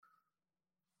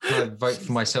Can I vote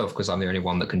for myself because I'm the only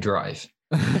one that can drive?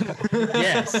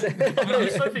 Yes.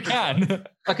 Sophie can.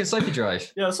 I can Sophie drive.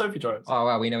 Yeah, Sophie drives. Oh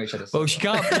wow, we know each other. Well, she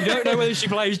can't. You don't know whether she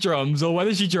plays drums or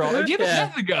whether she drives. Have you ever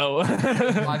met the girl?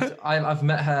 I've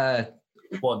met her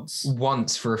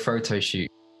once for a photo shoot.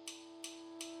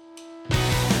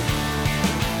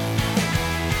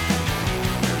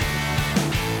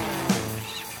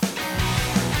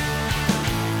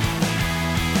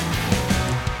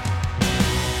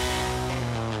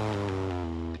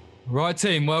 Right,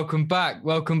 team, welcome back.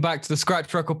 Welcome back to the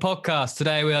Scratch Record podcast.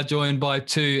 Today we are joined by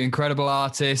two incredible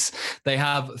artists. They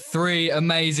have 3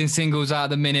 amazing singles out at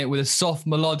the minute with a soft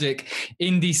melodic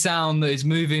indie sound that is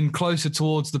moving closer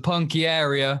towards the punky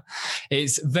area.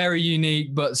 It's very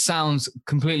unique, but sounds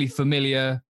completely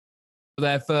familiar.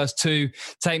 Their first 2,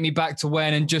 Take Me Back to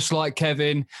When, and Just Like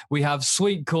Kevin, we have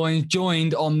Sweet Coins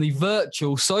joined on the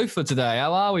virtual sofa today.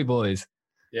 How are we, boys?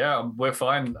 Yeah, we're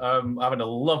fine. Having a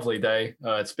lovely day.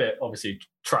 It's a bit obviously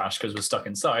trash because we're stuck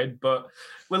inside, but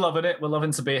we're loving it. We're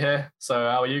loving to be here. So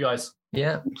how are you guys?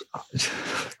 Yeah.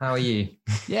 How are you?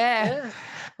 Yeah.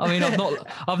 I mean,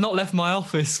 I've not left my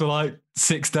office for like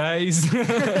 6 days.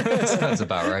 Sounds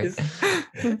about right.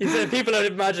 You said people are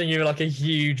imagining you with like a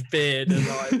huge beard and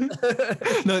like.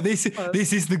 No, this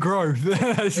is the growth.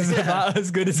 This is about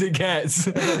as good as it gets.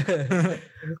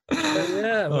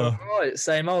 Yeah, well, right,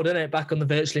 same old, isn't it? Back on the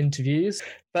virtual interviews.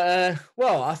 But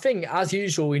well, I think as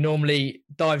usual, we normally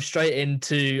dive straight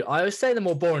into, I always say the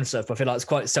more boring stuff, but I feel like it's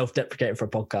quite self-deprecating for a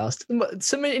podcast.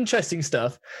 Some interesting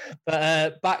stuff.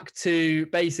 But back to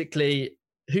basically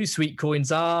who Sweet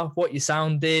Coins are, what your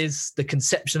sound is, the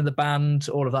conception of the band,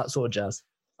 all of that sort of jazz.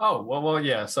 Oh, well,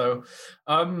 yeah. So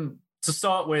to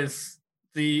start with,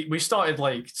 we started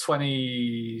like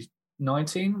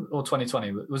 2019 or 2020.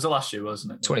 It was the last year,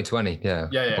 wasn't it? 2020, yeah.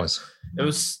 It was. It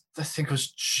was, I think it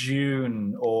was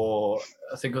June, or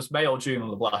I think it was May or June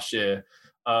of last year.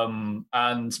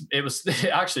 And it was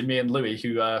actually me and Louis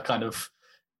who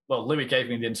Louis gave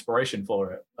me the inspiration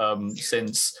for it,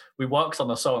 since we worked on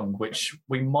a song which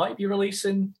we might be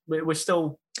releasing. We're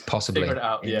still possibly figuring it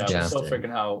out. Yeah, we're still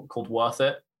figuring it out, called Worth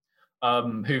It.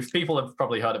 Who people have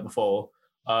probably heard it before.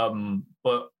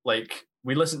 But like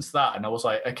we listened to that and I was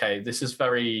like, okay, this is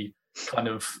very kind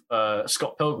of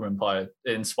Scott Pilgrim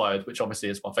inspired, which obviously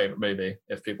is my favorite movie,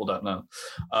 if people don't know.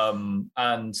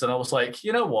 And then I was like,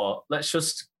 you know what? Let's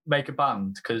just make a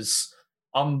band, because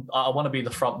I want to be the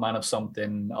front man of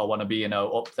something. I want to be,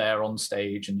 up there on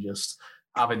stage and just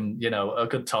having, a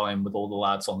good time with all the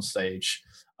lads on stage.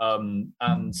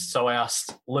 And so I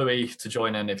asked Louis to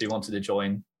join in if he wanted to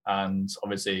join. And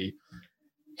obviously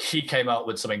he came out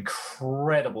with some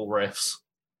incredible riffs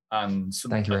and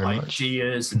some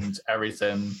ideas and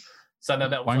everything. So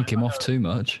then wank him off too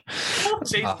much.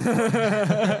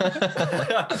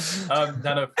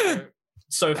 Then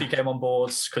Sophie came on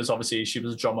board because obviously she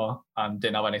was a drummer and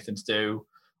didn't have anything to do.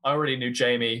 I already knew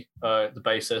Jamie, the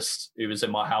bassist, who was in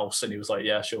my house, and he was like,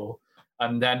 yeah, sure.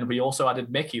 And then we also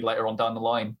added Mickey later on down the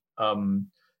line,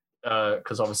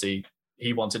 because obviously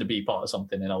he wanted to be part of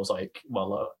something. And I was like,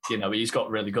 well, he's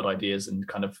got really good ideas and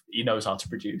kind of he knows how to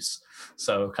produce.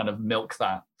 So kind of milk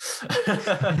that.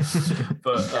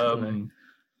 But then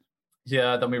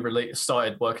we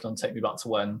started working on Take Me Back to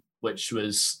When, which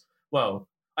was, well,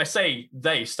 I say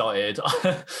they started.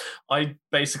 I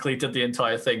basically did the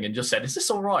entire thing and just said, is this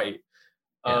all right?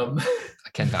 Yeah, I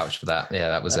can vouch for that. Yeah,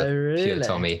 that was pure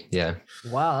Tommy. Yeah.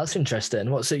 Wow, that's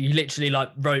interesting. So you literally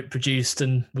like wrote, produced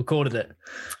and recorded it?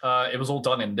 It was all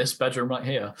done in this bedroom right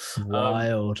here.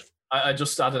 Wild. I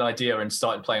just had an idea and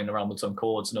started playing around with some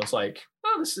chords and I was like,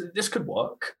 oh, this could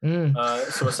work. So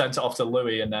I sent it off to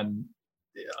Louis and then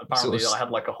apparently I had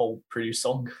like a whole produced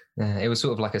song. Yeah, it was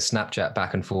sort of like a Snapchat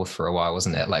back and forth for a while,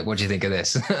 wasn't it? Like, what do you think of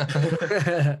this?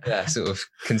 Yeah, sort of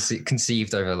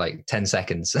conceived over like 10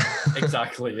 seconds.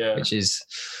 Exactly, yeah. Which is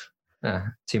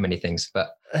too many things, but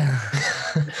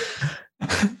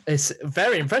it's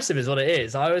very impressive is what it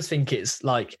is. I always think it's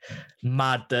like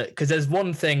mad that, because there's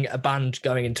one thing a band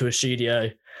going into a studio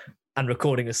and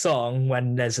recording a song,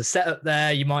 when there's a setup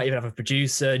there, you might even have a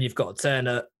producer and you've got to turn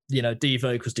up, do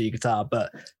vocals, do your guitar,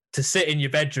 but to sit in your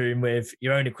bedroom with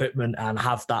your own equipment and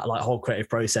have that like whole creative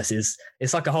process it's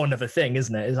like a whole nother thing,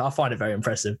 isn't it? I find it very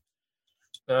impressive.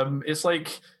 It's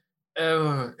like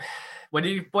when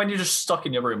you're just stuck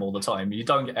in your room all the time, you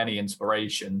don't get any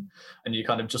inspiration and you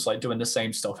kind of just like doing the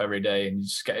same stuff every day and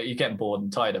you're getting bored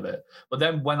and tired of it. But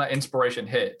then when that inspiration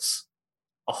hits,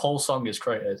 a whole song is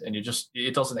created and you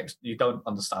don't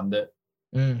understand it.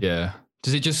 Yeah.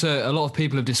 Does it just, a lot of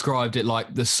people have described it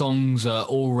like the songs are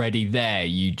already there,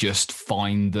 you just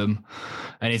find them.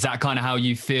 And is that kind of how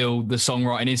you feel the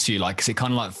songwriting is to you? Like, 'cause it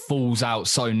kind of like falls out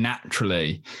so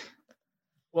naturally?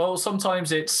 Well,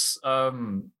 sometimes it's,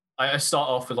 I start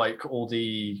off with like all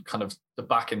the kind of the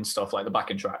backing stuff, like the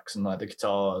backing tracks and like the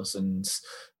guitars and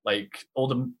like all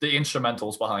the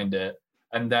instrumentals behind it.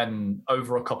 And then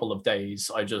over a couple of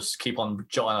days, I just keep on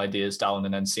jotting ideas down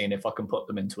and then seeing if I can put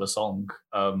them into a song.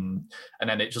 And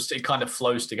then it kind of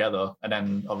flows together. And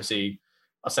then obviously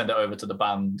I send it over to the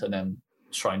band and then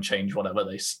try and change whatever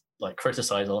they like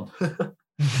criticize on.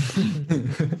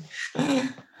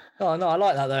 Oh no, I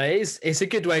like that though. It's a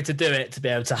good way to do it, to be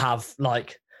able to have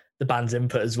like the band's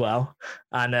input as well.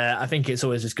 And I think it's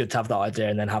always just good to have that idea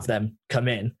and then have them come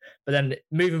in. But then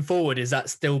moving forward, is that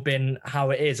still been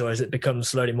how it is, or has it become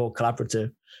slowly more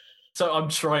collaborative? So I'm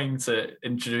trying to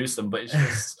introduce them, but it's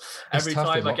just every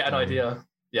time I get an idea.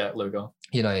 Yeah, Lugo.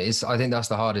 You know, I think that's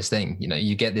the hardest thing. You know,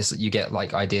 you get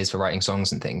like ideas for writing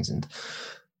songs and things, and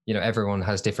you know, everyone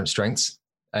has different strengths.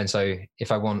 And so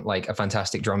if I want like a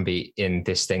fantastic drum beat in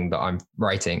this thing that I'm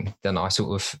writing, then I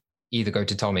sort of either go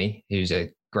to Tommy, who's a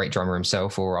great drummer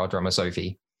himself, or our drummer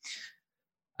Sophie.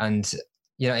 And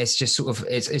you know, it's just sort of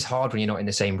it's hard when you're not in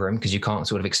the same room, because you can't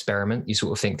sort of experiment. You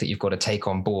sort of think that you've got to take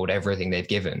on board everything they've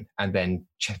given and then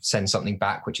send something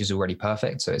back which is already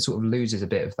perfect. So it sort of loses a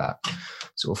bit of that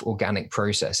sort of organic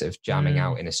process of jamming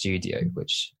out in a studio,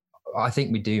 which I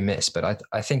think we do miss. But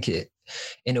I think it,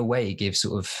 in a way, gives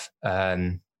sort of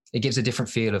it gives a different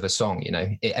feel of a song. You know,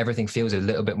 everything feels a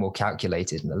little bit more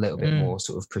calculated and a little bit more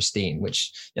sort of pristine,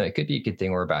 which, you know, it could be a good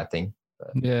thing or a bad thing. But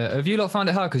yeah. Have you lot found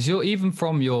it hard? Because you're, even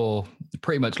from your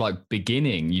pretty much like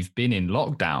beginning, you've been in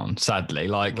lockdown, sadly,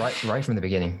 like right from the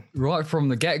beginning, right from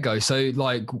the get-go. So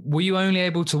like, were you only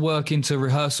able to work into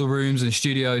rehearsal rooms and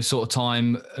studio sort of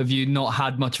time? Have you not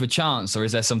had much of a chance, or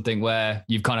is there something where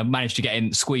you've kind of managed to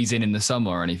squeeze in the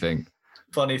summer or anything?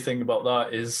 Funny thing about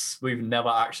that is we've never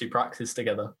actually practiced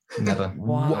together. Never.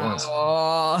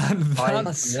 Wow.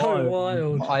 That's so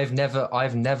wild. I've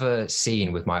never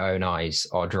seen with my own eyes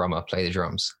our drummer play the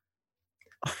drums.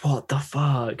 What the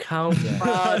fuck? How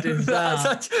bad is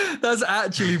that? That's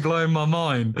actually blowing my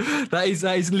mind. That is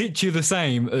literally the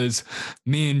same as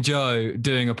me and Joe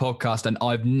doing a podcast, and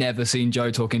I've never seen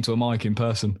Joe talking to a mic in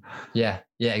person. Yeah,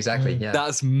 exactly. Yeah.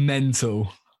 That's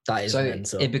mental. That is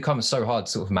mental. It becomes so hard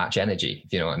to sort of match energy,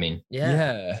 if you know what I mean.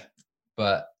 Yeah.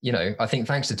 But, you know, I think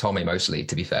thanks to Tommy mostly,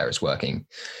 to be fair, it's working,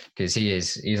 because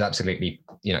he's absolutely,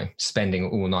 you know,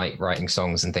 spending all night writing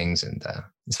songs and things, and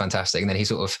it's fantastic. And then he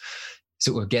sort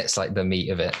of gets like the meat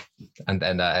of it, and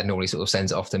then normally sort of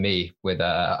sends it off to me with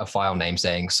a file name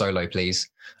saying solo, please.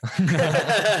 And, you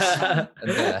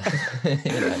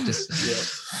know,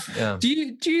 yeah. Do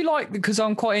you like, because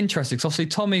I'm quite interested, because obviously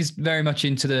Tommy's very much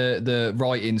into the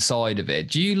writing side of it.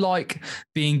 Do you like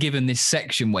being given this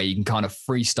section where you can kind of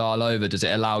freestyle over? Does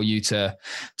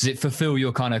it fulfill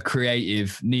your kind of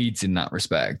creative needs in that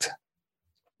respect?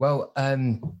 Well,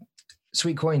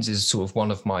 Sweet Coins is sort of one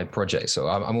of my projects. So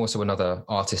I'm also another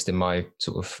artist in my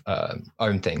sort of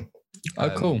own thing.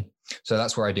 Oh, cool. So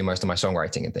that's where I do most of my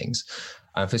songwriting and things.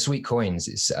 For Sweet Coins,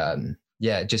 it's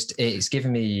it's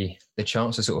given me the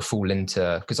chance to sort of fall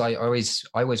into, because I always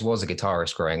was a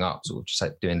guitarist growing up, sort of just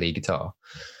like doing lead guitar.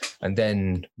 And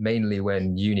then mainly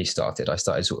when uni started, I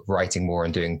started sort of writing more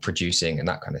and doing producing and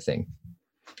that kind of thing.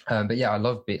 But yeah, I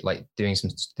love doing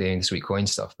the Sweet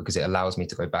Coins stuff, because it allows me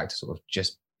to go back to sort of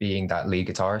just being that lead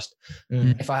guitarist.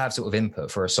 If I have sort of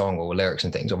input for a song or lyrics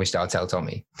and things, obviously I'll tell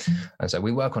Tommy. And so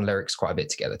we work on lyrics quite a bit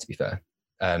together, to be fair.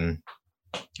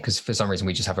 Because for some reason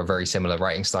we just have a very similar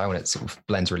writing style, and it sort of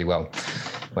blends really well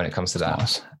when it comes to that.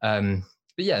 Nice.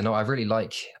 But yeah, no, I really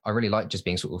like just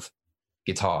being sort of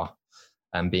guitar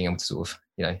and being able to sort of,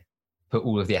 you know, put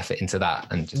all of the effort into that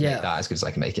and just make that as good as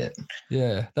I can make it.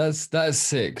 Yeah, that is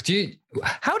sick.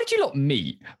 How did you lot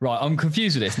meet? Right, I'm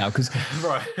confused with this now, because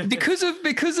because of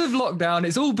lockdown,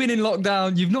 it's all been in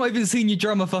lockdown. You've not even seen your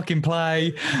drummer fucking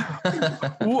play.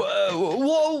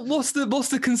 What's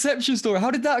the conception story?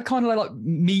 How did that kind of like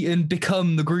meet and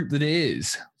become the group that it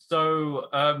is? So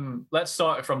let's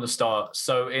start from the start.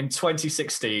 So in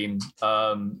 2016,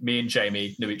 me and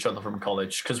Jamie knew each other from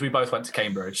college, because we both went to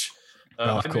Cambridge.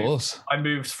 Of course. I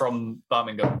moved from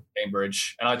Birmingham to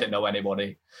Cambridge, and I didn't know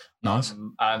anybody. Nice.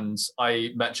 And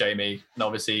I met Jamie, and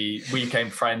obviously we became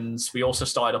friends. We also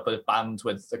started up a band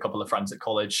with a couple of friends at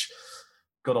college.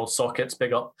 Good old Sockets,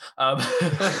 big up.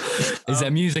 Is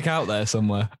there music out there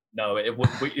somewhere? No,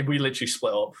 we literally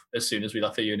split up as soon as we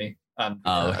left the uni. And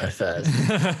fair.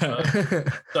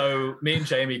 So me and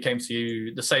Jamie came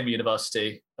to the same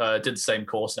university, did the same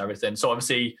course and everything. So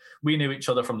obviously we knew each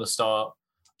other from the start.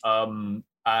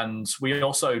 And we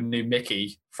also knew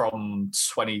Mickey from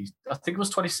I think it was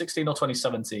 2016 or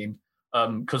 2017.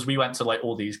 Because we went to like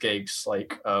all these gigs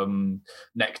like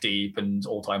Neck Deep and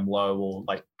All Time Low, or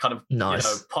like kind of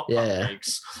nice. pop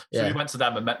gigs. So we went to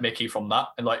them and met Mickey from that,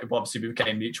 and like obviously we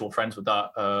became mutual friends with that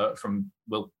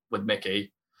with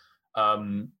Mickey.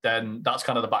 Then that's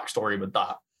kind of the backstory with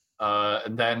that.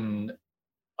 And then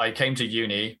I came to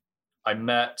uni. I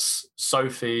met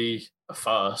Sophie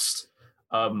first,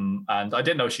 and I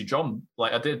didn't know she drummed.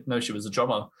 Like I didn't know she was a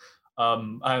drummer.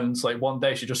 And like one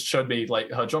day she just showed me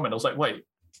like her drumming. I was like, wait,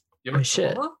 you're a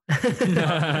drummer?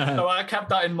 So I kept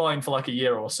that in mind for like a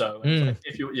year or so. Like,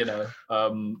 if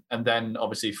and then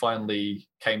obviously finally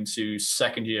came to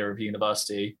second year of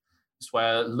university. It's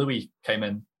where Louis came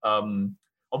in. I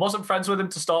wasn't friends with him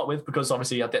to start with because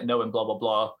obviously I didn't know him, blah, blah,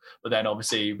 blah. But then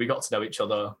obviously we got to know each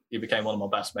other. He became one of my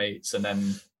best mates, and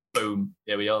then boom,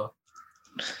 here we are.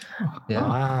 Yeah.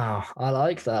 Wow, I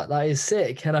like that. That is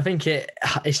sick. And I think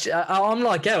I'm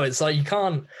like, it's like you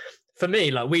can't, for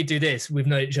me, like we do this, we've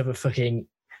known each other fucking,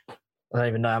 I don't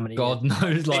even know how many God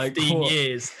years, knows, 15 like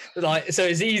years. Like, so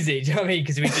it's easy, do you know what I mean?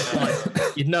 Because we just like,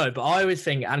 you'd know. But I always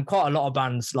think, and quite a lot of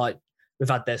bands, like we've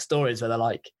had their stories where they're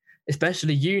like,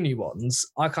 especially uni ones,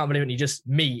 I can't believe when you just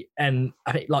meet. And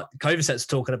I think like Coverset's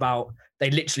talking about, they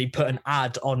literally put an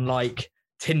ad on like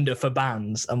Tinder for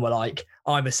bands and were like,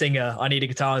 I'm a singer, I need a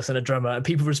guitarist and a drummer. And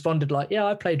people responded like, yeah,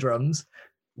 I play drums.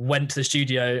 Went to the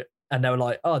studio and they were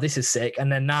like, oh, this is sick.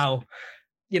 And then now,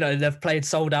 they've played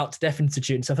Sold Out to Deaf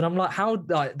Institute and stuff. And I'm like, how,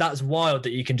 like, that's wild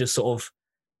that you can just sort of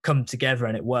come together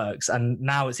and it works. And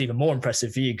now it's even more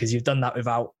impressive for you because you've done that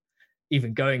without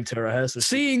even going to a rehearsal.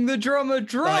 Seeing the drummer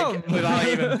drum. Like, without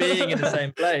even being in the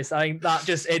same place. I think that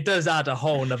it does add a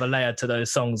whole nother layer to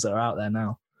those songs that are out there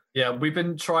now. Yeah, we've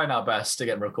been trying our best to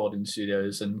get recording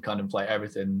studios and kind of play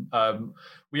everything.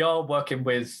 We are working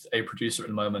with a producer at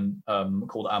the moment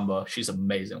called Amber. She's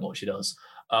amazing at what she does.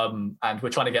 And we're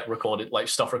trying to get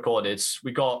stuff recorded.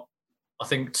 We got, I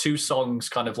think, 2 songs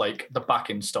kind of like the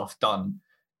backing stuff done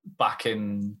back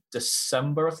in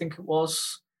December, I think it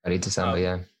was. Early December,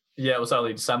 yeah. Yeah, it was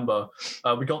early December.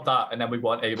 We got that, and then we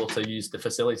weren't able to use the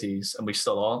facilities, and we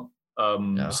still aren't.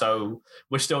 So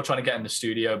we're still trying to get in the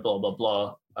studio, blah, blah,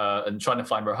 blah, and trying to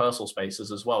find rehearsal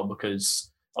spaces as well,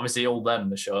 because obviously all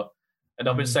them are shut. And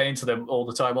I've been saying to them all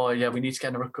the time, oh yeah, we need to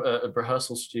get in a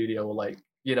rehearsal studio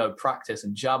or practice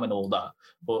and jam and all that.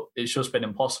 But it's just been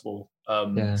impossible.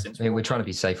 Since we're trying to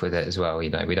be safe with it as well. We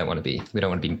don't want to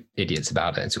be idiots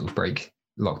about it and sort of break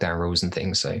lockdown rules and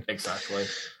things. So exactly.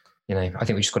 I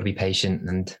think we just got to be patient,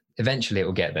 and eventually it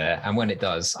will get there. And when it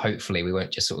does, hopefully we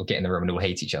won't just sort of get in the room and all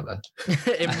hate each other. That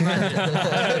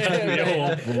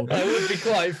would be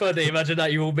quite funny. Imagine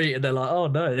that you all meet and they're like, oh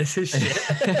no, this is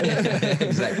shit.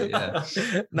 Exactly, yeah.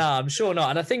 No, I'm sure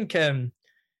not. And I think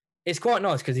it's quite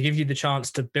nice because it gives you the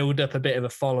chance to build up a bit of a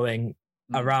following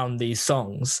around these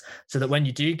songs so that when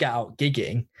you do get out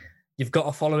gigging, you've got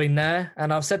a following there.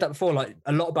 And I've said that before, like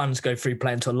a lot of bands go through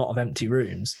playing to a lot of empty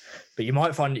rooms, but you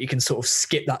might find that you can sort of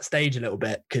skip that stage a little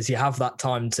bit because you have that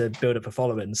time to build up a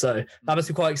following. So that must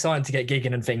be quite exciting to get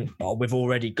gigging and think, oh, we've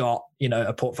already got,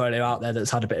 a portfolio out there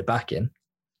that's had a bit of backing.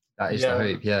 That is the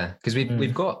hope, yeah. Because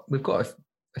we've got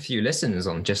a few listeners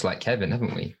on Just Like Kevin,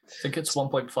 haven't we? I think it's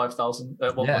 1.5 thousand.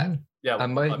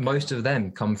 And most of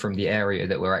them come from the area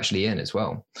that we're actually in as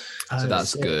well. So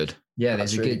that's good. Yeah,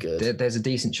 there's there's a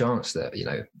decent chance that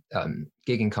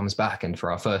gigging comes back, and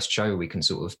for our first show we can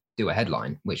sort of do a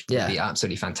headline, which would be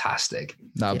absolutely fantastic.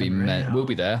 That'll be we'll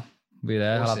be there. We'll be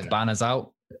there. Awesome. I'll have banners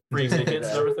out. Free tickets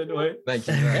and everything, right? Thank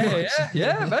you very much.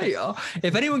 Yeah, mate.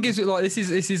 If anyone gives it, like, this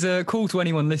is a call to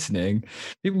anyone listening.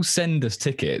 People send us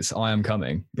tickets. I am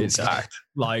coming. It's fact.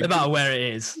 Like, no matter where it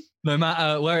is. No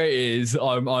matter where it is,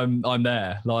 I'm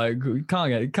there. Like,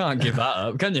 can't give that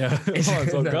up, can you? Might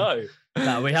as well go.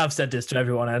 No, we have said this to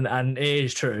everyone, and it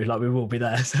is true. Like, we will be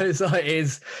there. So it's like it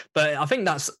is. But I think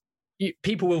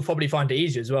people will probably find it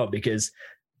easier as well, because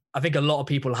I think a lot of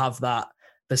people have that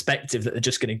perspective that they're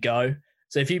just going to go.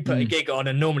 So if you put a gig on,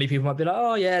 and normally people might be like,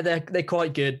 oh yeah, they're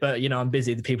quite good, but I'm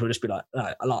busy. The people will just be like,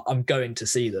 I'm going to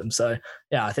see them. So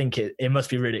yeah, I think it must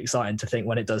be really exciting to think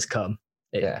when it does come.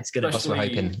 It's going to. Plus, we're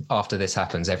hoping after this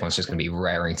happens, everyone's just going to be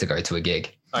raring to go to a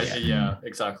gig. Yeah,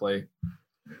 exactly.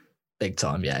 Big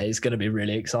time. Yeah, it's going to be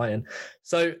really exciting.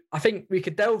 So I think we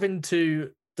could delve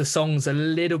into the songs a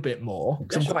little bit more,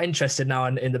 because I'm quite interested now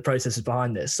in the processes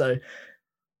behind this. So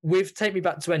with Take Me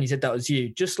Back to When, you said that was you.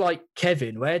 Just like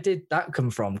Kevin, where did that come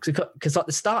from? Because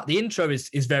like the intro is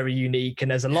very unique,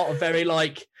 and there's a lot of very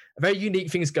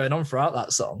unique things going on throughout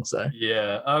that song. So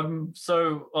yeah.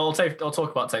 So I'll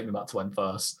talk about Take Me Back to When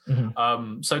first.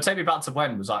 Mhm. So Take Me Back to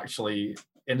When was actually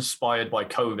inspired by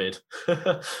COVID,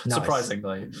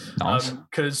 surprisingly. Nice.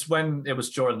 Because when it was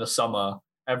during the summer,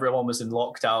 everyone was in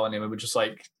lockdown, and we were just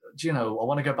like, I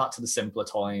want to go back to the simpler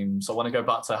times. I want to go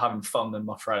back to having fun with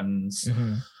my friends.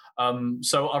 Mhm.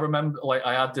 So I remember, like,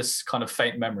 I had this kind of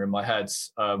faint memory in my head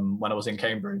when I was in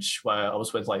Cambridge, where I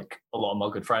was with like a lot of my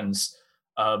good friends.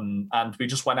 And we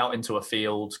just went out into a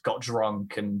field, got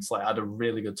drunk, and like had a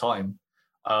really good time.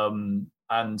 And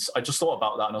I just thought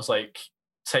about that, and I was like,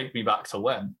 take me back to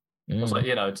when. I was like,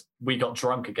 we got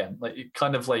drunk again. Like, it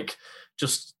kind of like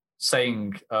just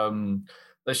saying,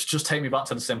 let's just take me back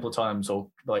to the simpler times, or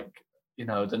like,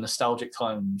 the nostalgic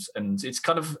times. And it's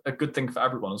kind of a good thing for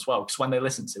everyone as well, because when they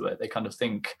listen to it, they kind of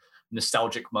think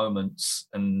nostalgic moments,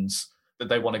 and that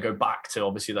they want to go back to,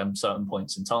 obviously, them certain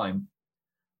points in time.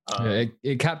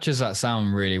 It captures that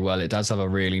sound really well. It does have a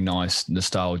really nice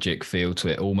nostalgic feel to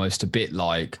it, almost a bit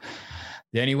like,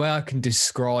 the only way I can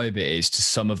describe it is to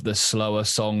some of the slower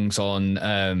songs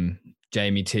on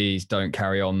Jamie T's Don't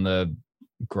Carry On the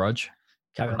Grudge.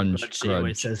 Grudge. He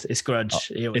always says it's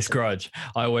Grudge. It's Grudge.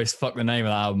 I always fuck the name of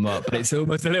the album up, but it's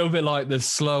almost a little bit like the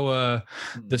slower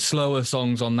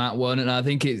songs on that one. And I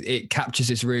think it captures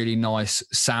this really nice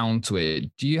sound to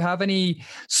it. Do you have any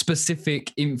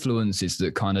specific influences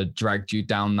that kind of dragged you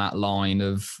down that line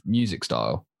of music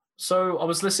style? So I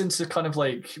was listening to kind of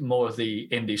like more of the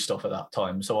indie stuff at that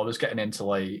time. So I was getting into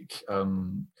like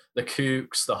the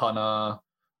Kooks, the Hunter,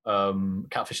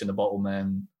 Catfish in the Bottle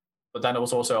Men. But then I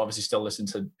was also obviously still listening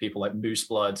to people like Moose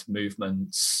Blood,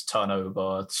 Movements,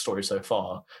 Turnover, Story So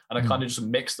Far. And I kind of just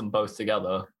mixed them both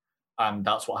together. And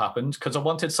that's what happened. Because I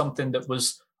wanted something that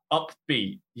was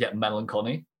upbeat yet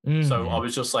melancholy. So I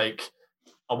was just like,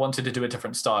 I wanted to do a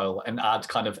different style and add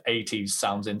kind of 80s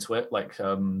sounds into it, like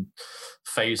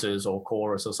phases or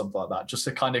chorus or something like that, just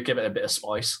to kind of give it a bit of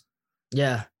spice.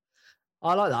 Yeah.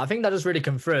 I like that. I think that does really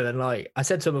come through. And like I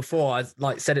said to her before, I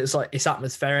said it's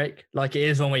atmospheric. Like, it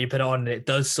is one where you put it on and it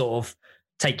does sort of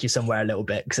take you somewhere a little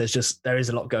bit, because there is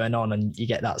a lot going on and you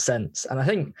get that sense. And I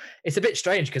think it's a bit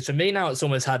strange, because for me now it's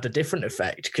almost had a different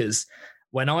effect, because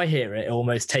when I hear it, it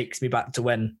almost takes me back to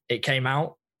when it came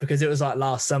out, because it was like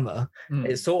last summer.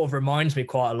 It sort of reminds me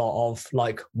quite a lot of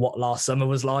like what last summer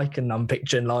was like. And I'm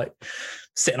picturing like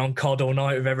sitting on COD all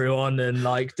night with everyone and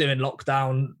like doing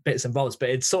lockdown bits and bobs, but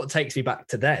it sort of takes me back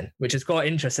to then, which is quite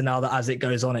interesting now that as it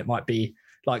goes on, it might be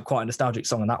like quite a nostalgic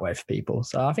song in that way for people.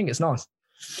 So I think it's nice.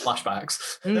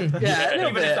 Flashbacks. Yeah, even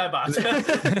if they're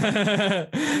bad.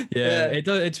 It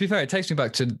does. To be fair, it takes me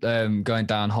back to going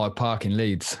down Hyde Park in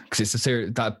Leeds, because it's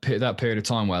that period of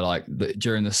time where like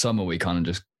during the summer we kind of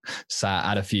just sat,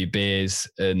 had a few beers,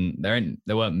 and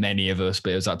there weren't many of us,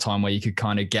 but it was that time where you could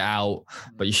kind of get out,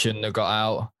 but you shouldn't have got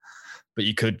out, but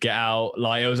you could get out.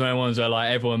 Like, it was one of the ones where like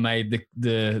everyone made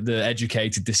the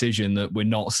educated decision that we're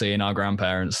not seeing our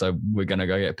grandparents, so we're gonna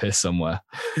go get pissed somewhere.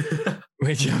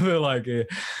 Which I feel like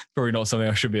probably not something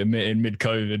I should be admitting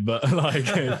mid-COVID, but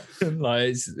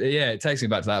it takes me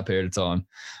back to that period of time.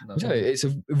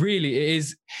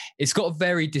 It's got a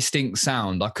very distinct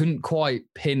sound. I couldn't quite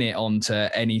pin it onto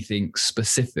anything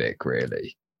specific,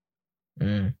 really.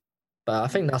 But I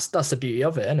think that's the beauty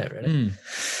of it, isn't it, really?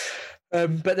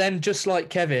 But then, just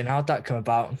like Kevin, how'd that come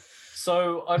about?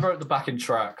 So I wrote the backing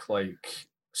track like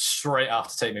straight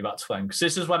after Take Me Back to When, because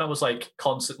this is when I was like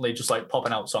constantly just like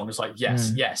popping out songs like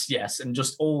yes, and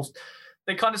just all,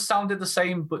 they kind of sounded the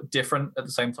same but different at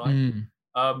the same time.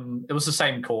 It was the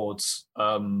same chords,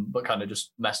 but kind of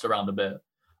just messed around a bit.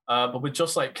 But with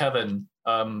Just Like Kevin,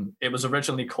 it was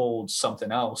originally called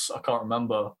something else, I can't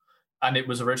remember, and it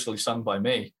was originally sung by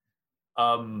me.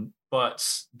 But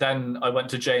then I went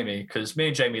to Jamie, because me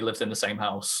and Jamie lived in the same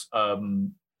house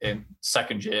in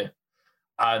second year.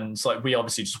 And like, we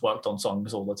obviously just worked on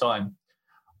songs all the time.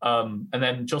 And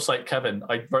then Just Like Kevin,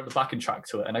 I wrote the backing track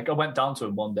to it. And I went down to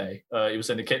him one day. He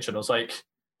was in the kitchen. I was like,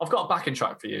 I've got a backing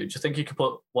track for you. Do you think you could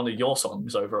put one of your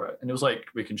songs over it? And he was like,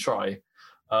 we can try.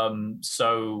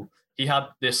 So he had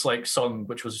this like song,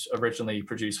 which was originally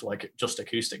produced for like just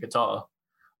acoustic guitar.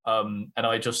 And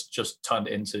I just turned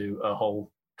it into a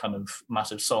whole kind of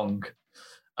massive song.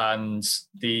 And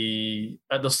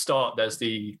at the start there's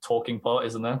the talking part,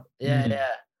 isn't there? Yeah.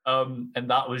 And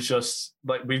that was just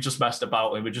like, we just messed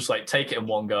about and we just like, take it in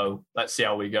one go, let's see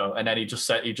how we go. And then he just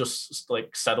said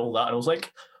all that, and I was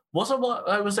like, wasn't what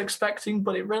I was expecting,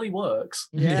 but it really works.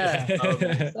 Yeah.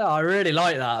 No, I really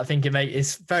like that. I think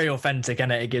it's very authentic,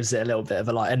 and it gives it a little bit of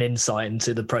an insight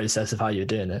into the process of how you're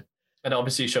doing it. And it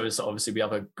obviously shows that obviously we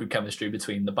have a good chemistry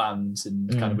between the bands, and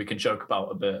kind of we can joke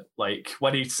about a bit. Like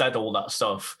when he said all that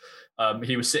stuff,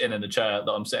 he was sitting in the chair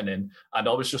that I'm sitting in, and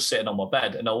I was just sitting on my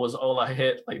bed, and all I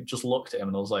hit, like, just looked at him,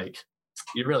 and I was like,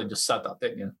 "You really just said that,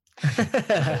 didn't you?"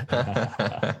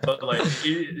 But like,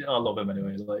 I love him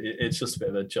anyway. Like, it's just a bit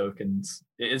of a joke, and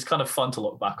it's kind of fun to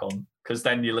look back on, because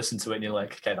then you listen to it and you're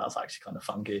like, okay, that's actually kind of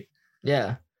funky.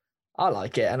 Yeah, I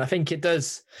like it, and I think it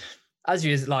does. As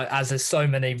there's so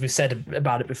many, we've said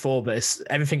about it before, but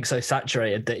everything's so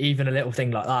saturated that even a little thing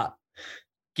like that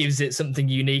gives it something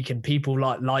unique, and people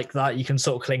like that. You can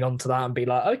sort of cling on to that and be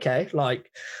like, okay, like,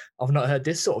 I've not heard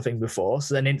this sort of thing before.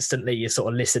 So then instantly you're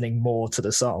sort of listening more to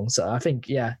the song. So I think,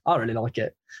 yeah, I really like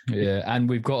it. Yeah, and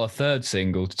we've got a third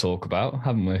single to talk about,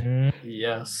 haven't we?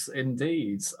 Yes,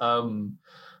 indeed. One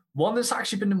that's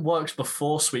actually been in works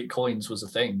before Sweet Coins was a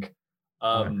thing.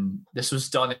 This was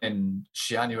done in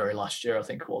January last year, I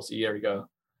think it was, a year ago.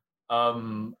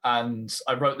 And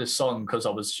I wrote this song because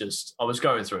I was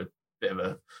going through a bit of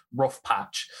a rough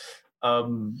patch.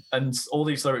 And all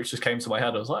these lyrics just came to my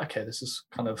head. I was like, okay, this is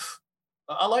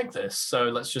I like this. So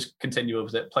let's just continue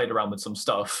with it, played around with some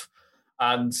stuff.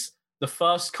 And the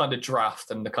first kind of draft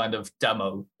and the kind of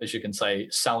demo, as you can say,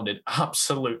 sounded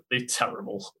absolutely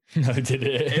terrible. No, did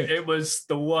it? It was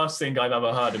the worst thing I've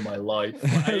ever heard in my life.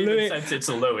 I even sent it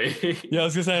to Louis. Yeah, I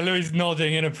was going to say, Louis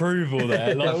nodding in approval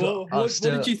there. Like, what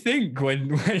did you think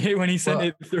when he sent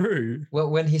it through? Well,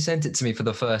 when he sent it to me for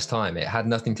the first time, it had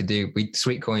nothing to do,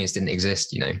 Sweet Coins didn't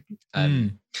exist, you know.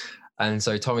 And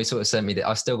so Tommy sort of sent me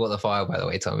I still got the file, by the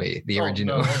way, Tommy, the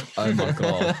original. No. Oh my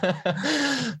God.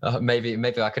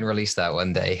 Maybe I can release that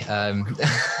one day.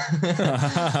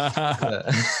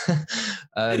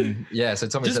 Yeah, so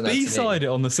Tommy just sent that to me. B-side it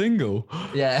on the single.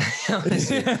 Yeah.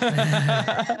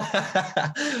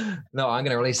 No, I'm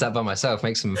going to release that by myself.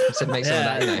 Make some of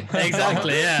that, you know.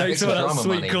 Exactly, yeah. Make some of that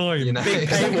Sweet Coin. You know? Big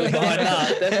payment behind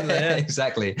that, definitely. Yeah.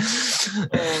 Exactly.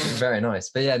 Very nice.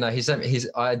 But yeah, no,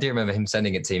 I do remember him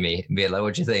sending it to me and being like,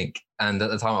 what do you think? And at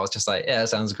the time I was just like, yeah,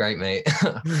 sounds great, mate.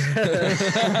 No,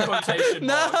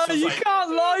 you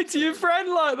can't lie to your friend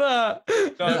like that.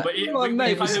 No, but we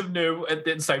kind of knew at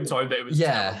the same time that it was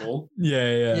terrible.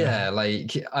 Yeah. Yeah,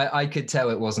 like I could tell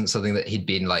it wasn't something that he'd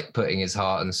been like putting his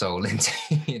heart and soul into.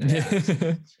 You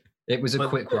know? It was a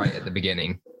quick write at the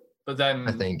beginning. But then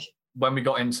I think when we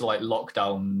got into like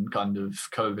lockdown, kind of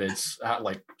COVID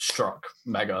like struck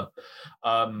mega,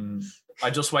 I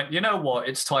just went, you know what?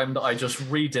 It's time that I just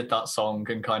redid that song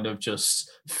and kind of just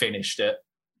finished it.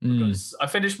 Because I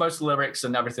finished most of the lyrics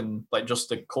and everything, like just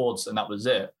the chords, and that was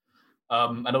it.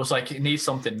 And I was like, it needs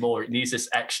something more. It needs this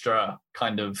extra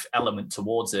kind of element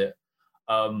towards it.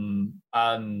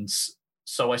 And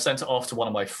so I sent it off to one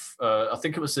of my, I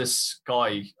think it was this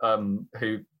guy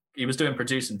who he was doing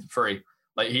producing for free.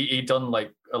 Like he'd done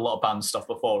like a lot of band stuff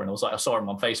before, and I was like, I saw him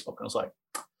on Facebook, and I was like,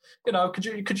 you know, could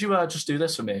you just do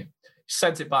this for me? He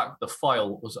sent it back. The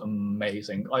file was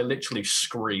amazing. I literally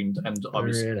screamed, and I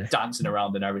was dancing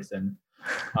around and everything.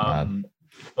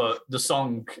 But the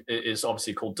song is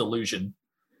obviously called Delusion,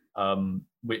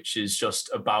 which is just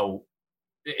about,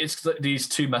 it's these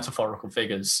two metaphorical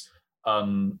figures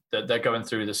that they're going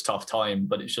through this tough time,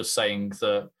 but it's just saying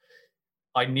that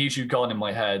I need you gone in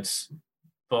my head,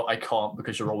 but I can't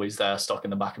because you're always there, stuck in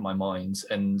the back of my mind.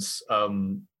 And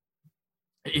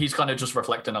he's kind of just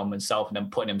reflecting on himself and then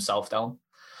putting himself down.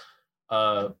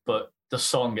 But the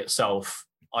song itself,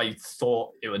 I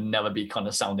thought it would never be kind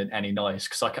of sounding any nice,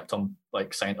 because I kept on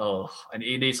like saying, oh, and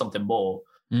he needs something more.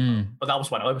 But that was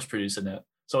when I was producing it.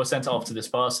 So I sent it off to this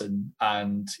person,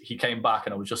 and he came back,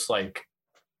 and I was just like,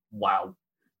 wow.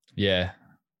 Yeah.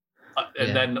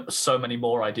 And then so many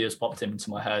more ideas popped into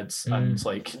my head, and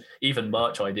like even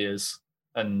merch ideas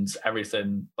and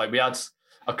everything. Like we had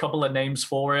a couple of names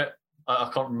for it. I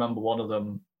can't remember one of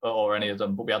them or any of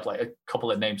them, but we had like a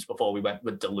couple of names before we went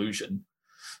with Delusion.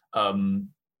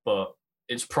 But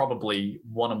it's probably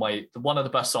one of the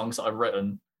best songs that I've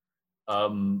written,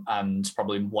 and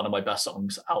probably one of my best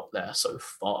songs out there so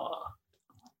far.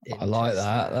 I like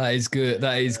that. That is good.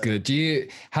 That is good.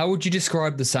 How would you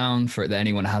describe the sound for it that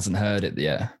anyone hasn't heard it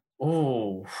yet?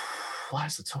 Oh,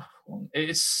 that's a tough one.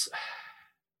 It's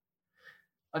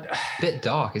a bit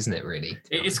dark, isn't it? Really,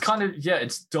 it's kind of,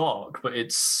 it's dark, but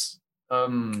it's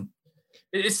staying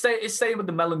with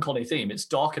the melancholy theme. It's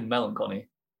dark and melancholy.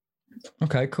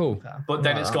 Okay, cool. But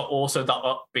then it's got also that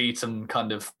upbeat and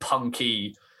kind of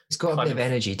punky. It's got a bit of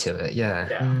energy to it,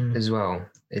 as well.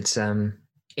 It's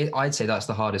I'd say that's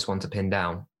the hardest one to pin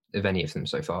down. of any of them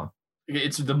so far.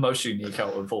 It's the most unique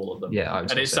out of all of them. Yeah,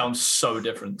 and it sounds so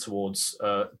different towards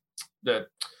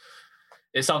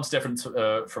it sounds different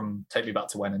from Take Me Back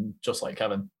to When and Just Like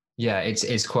Kevin. Yeah,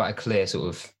 it's quite a clear sort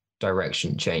of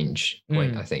direction change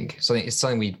point, I think. So it's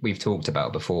something we've talked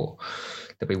about before,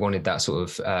 that we wanted that sort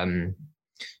of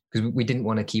because we didn't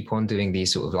want to keep on doing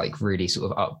these sort of like really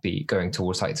sort of upbeat, going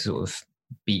towards like sort of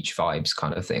beach vibes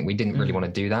kind of thing. We didn't really want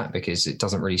to do that because it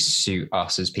doesn't really suit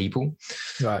us as people.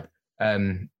 Right.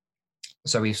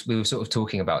 So we were sort of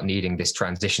talking about needing this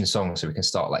transition song so we can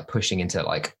start like pushing into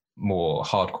like more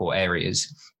hardcore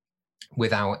areas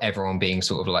without everyone being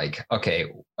sort of like, okay,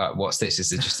 what's this?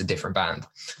 Is it just a different band?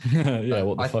 Yeah,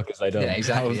 what the fuck has they done? Yeah,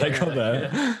 exactly. How have they got there?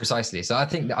 Yeah. Precisely. So I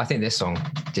think this song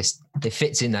just, it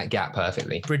fits in that gap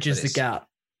perfectly. Bridges the gap.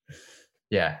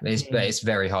 Yeah, but it's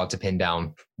very hard to pin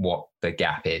down what the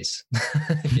gap is.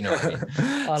 If you know what I mean.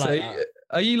 I like that.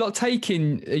 Are you lot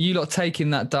taking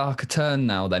that darker turn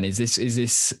now then? Is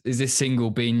this single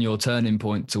being your turning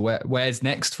point to where's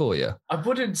next for you? I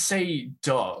wouldn't say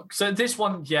dark. So this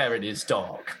one, yeah, it is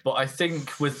dark. But I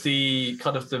think with the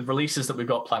kind of the releases that we've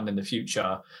got planned in the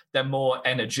future, they're more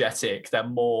energetic. They're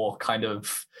more kind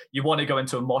of, you want to go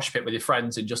into a mosh pit with your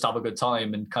friends and just have a good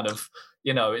time and kind of,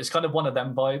 you know, it's kind of one of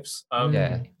them vibes.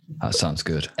 Yeah. That sounds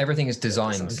good. Everything is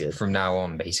designed from now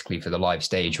on basically for the live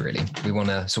stage, really. We want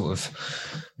to sort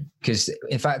of, because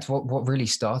in fact, what really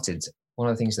started, one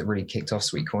of the things that really kicked off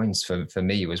Sweet Coins for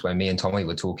me was when me and Tommy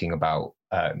were talking about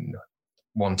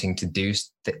wanting to do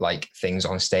like things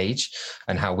on stage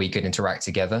and how we could interact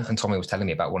together. And Tommy was telling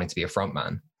me about wanting to be a front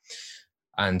man.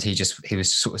 And he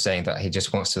was sort of saying that he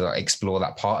just wants to like explore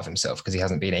that part of himself because he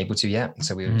hasn't been able to yet.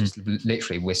 So we were just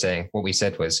literally, we're saying what we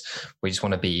said was we just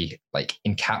want to be like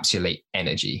encapsulate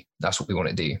energy. That's what we want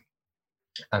to do.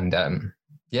 And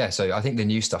so I think the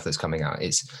new stuff that's coming out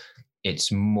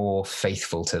it's more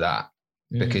faithful to that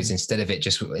because instead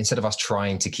of us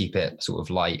trying to keep it sort of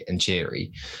light and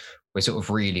cheery, we're sort of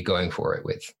really going for it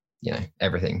with, you know,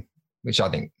 everything, which I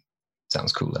think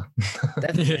sounds cooler.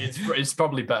 It's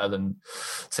probably better than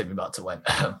Take Me Back to When.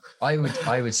 I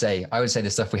would say the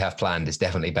stuff we have planned is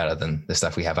definitely better than the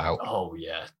stuff we have out. Oh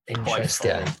yeah,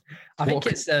 interesting. I think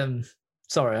it's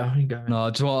sorry, I'm going. No,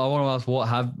 I want to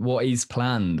ask what is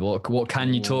planned. What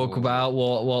can you talk about?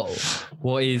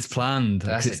 What is planned?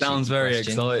 It sounds very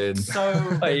exciting.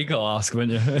 So you got to ask,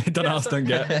 wouldn't you? Don't ask, don't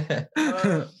get.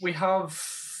 We have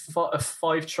a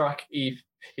 5-track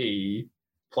EP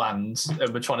plans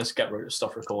and we're trying to get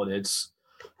stuff recorded.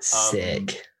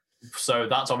 Sick. So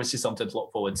that's obviously something to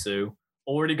look forward to.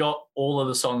 Already got all of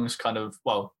the songs kind of,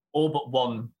 well, all but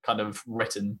one kind of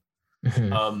written.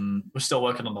 We're still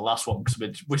working on the last one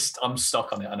because I'm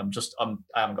stuck on it and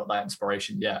I haven't got that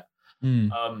inspiration yet.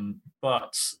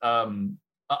 But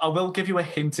I will give you a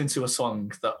hint into a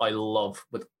song that I love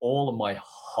with all of my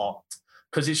heart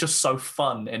because it's just so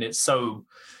fun and it's so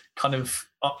kind of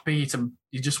upbeat and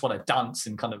you just want to dance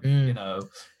and kind of, you know,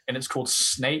 and it's called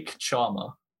Snake Charmer.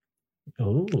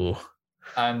 Ooh.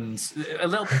 And a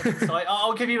little bit of insight,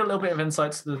 I'll give you a little bit of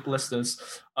insight to the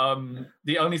listeners.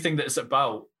 The only thing that it's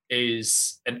about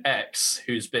is an ex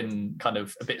who's been kind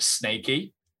of a bit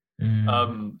snaky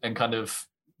and kind of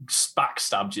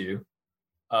backstabbed you.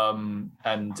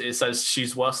 And it says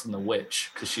she's worse than the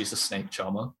witch because she's a snake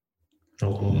charmer.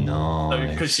 Oh no!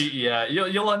 Because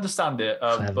you'll understand it.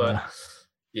 But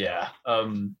yeah,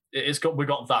 we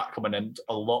got that coming in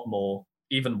a lot more.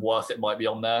 Even Worth It might be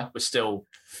on there. We're still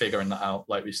figuring that out,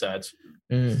 like we said.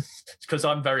 Because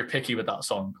I'm very picky with that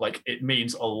song. Like it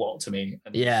means a lot to me.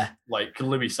 And like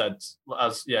Louis said,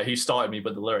 he started me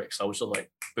with the lyrics. I was just like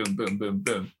boom, boom, boom,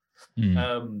 boom.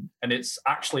 And it's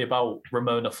actually about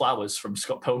Ramona Flowers from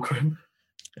Scott Pilgrim.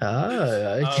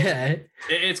 Oh, okay.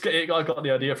 I got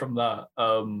the idea from that.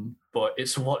 But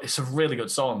it's a really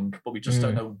good song, but we just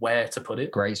don't know where to put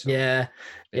it. Great song. Yeah.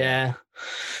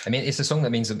 I mean, it's a song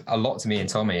that means a lot to me and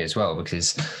Tommy as well,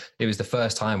 because it was the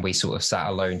first time we sort of sat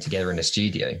alone together in a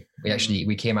studio.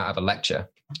 We came out of a lecture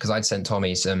because I'd sent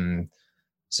Tommy some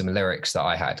lyrics that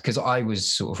I had, because I was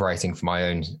sort of writing for my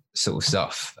own sort of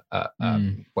stuff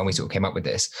when we sort of came up with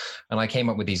this. And I came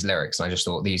up with these lyrics and I just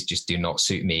thought, these just do not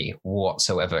suit me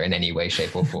whatsoever in any way,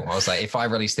 shape or form. I was like, if I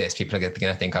release this, people are going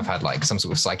to think I've had like some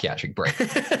sort of psychiatric break.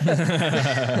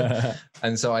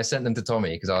 And so I sent them to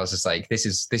Tommy because I was just like, this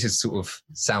is sort of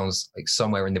sounds like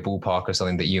somewhere in the ballpark or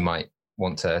something that you might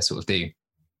want to sort of do.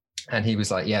 And he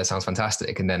was like, yeah, it sounds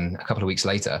fantastic. And then a couple of weeks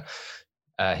later,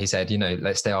 he said, you know,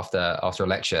 let's stay after a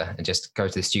lecture and just go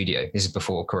to the studio. This is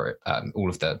before all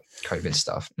of the COVID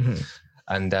stuff.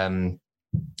 And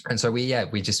so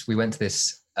we went to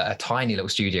this a tiny little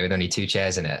studio with only 2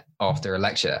 chairs in it after a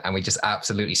lecture, and we just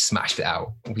absolutely smashed it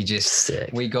out.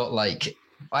 We got like,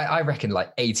 I reckon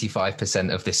like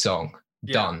 85% of this song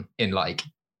done in like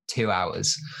 2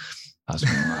 hours. That's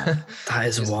mad. That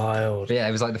is wild. But yeah,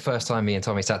 it was like the first time me and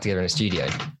Tommy sat together in a studio.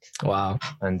 Wow.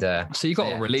 And so you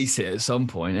got to release it at some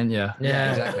point, didn't you?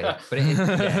 Yeah, exactly.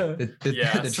 But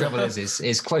the trouble is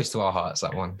it's close to our hearts,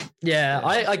 that one. Yeah,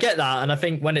 I get that. And I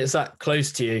think when it's that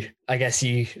close to you, I guess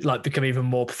you like become even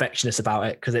more perfectionist about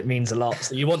it because it means a lot.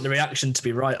 So you want the reaction to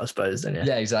be right, I suppose, don't you?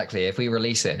 Yeah, exactly. If we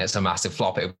release it and it's a massive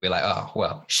flop, it would be like, oh,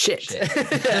 well. Shit.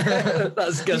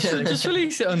 That's good. Just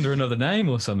release it under another name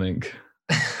or something.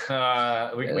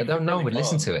 No one would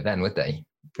listen to it then, would they?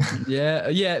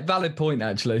 yeah, valid point,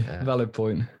 actually. Yeah. Valid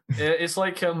point. It's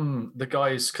like the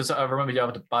guys, because I remember you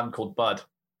had a band called Bud,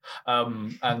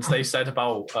 and they said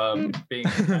about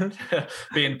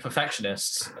being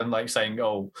perfectionists and like saying,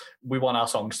 oh, we want our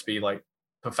songs to be like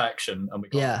perfection, and we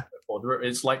can't afford it.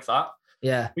 It's like that.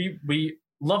 Yeah, we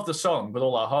love the song with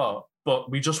all our heart,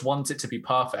 but we just want it to be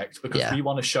perfect because we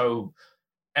want to show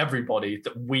everybody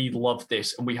that we love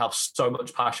this and we have so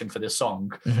much passion for this song,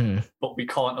 but we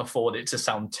can't afford it to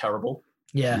sound terrible.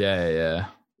 Yeah,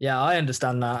 I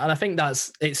understand that, and I think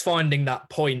it's finding that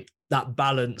point, that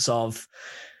balance of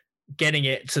getting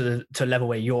it to a level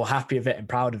where you're happy with it and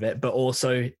proud of it, but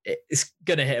also it's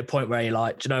gonna hit a point where you're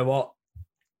like, do you know what,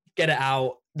 get it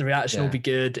out, the reaction will be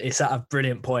good, it's at a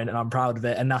brilliant point and I'm proud of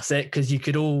it, and that's it. Because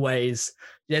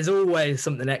there's always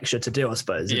something extra to do, I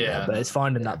suppose. Yeah, but it's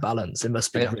finding that balance. It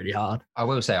must be really hard. I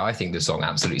will say, I think the song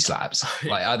absolutely slaps.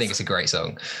 Like, I think it's a great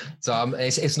song. So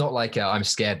it's not like I'm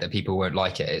scared that people won't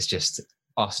like it. It's just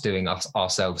us doing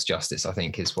ourselves justice, I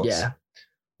think, is what's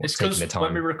it's taking the time.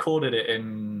 When we recorded it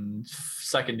in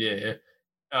second year,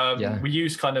 we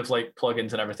used kind of like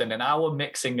plugins and everything, and our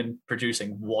mixing and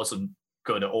producing wasn't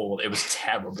good at all. It was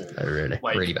terrible. Oh, really?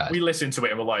 Like, really bad. We listened to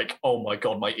it and we're like, oh my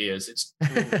God, my ears. It's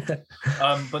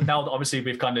but now that obviously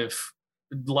we've kind of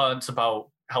learnt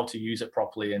about how to use it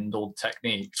properly and all the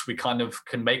techniques, we kind of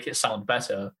can make it sound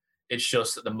better. It's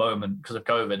just at the moment, because of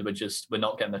COVID, we're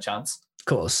not getting the chance. Of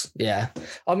course, yeah.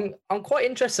 I'm quite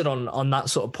interested on that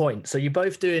sort of point. So you're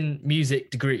both doing music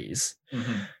degrees.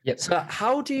 Mm-hmm. Yep. So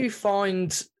how do you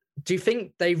think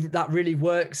that really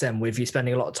works then with you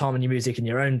spending a lot of time on your music in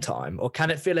your own time? Or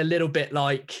can it feel a little bit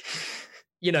like,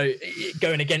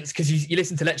 going against, because you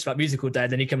listen to lectures about music all day,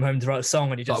 then you come home to write a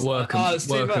song and you just work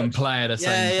and play at the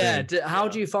same thing. How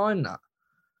do you find that?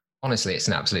 Honestly, it's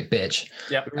an absolute bitch.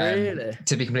 Yeah, really.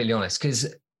 To be completely honest,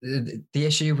 because the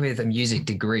issue with a music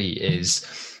degree is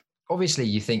obviously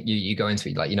you think you go into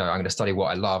it like, I'm going to study what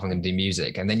I love, I'm going to do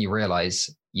music, and then you realize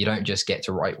you don't just get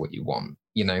to write what you want.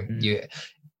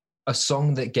 A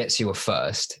song that gets you a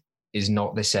first is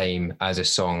not the same as a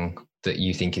song that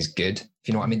you think is good. If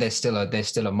you know what I mean, there's still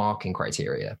a marking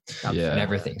criteria and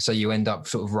everything. So you end up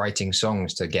sort of writing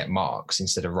songs to get marks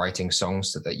instead of writing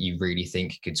songs that you really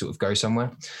think could sort of go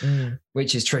somewhere,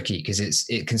 which is tricky because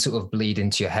it can sort of bleed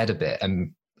into your head a bit.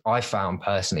 And I found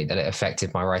personally that it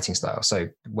affected my writing style. So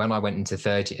when I went into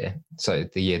third year, so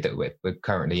the year that we're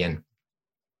currently in,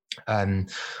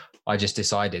 I just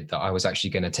decided that I was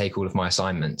actually going to take all of my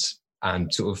assignments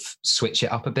and sort of switch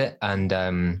it up a bit and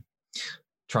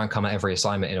try and come at every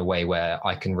assignment in a way where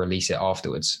I can release it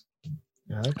afterwards.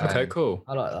 Okay, cool.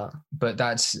 I like that. But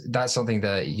that's something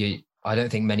that I don't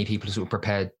think many people are sort of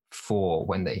prepared for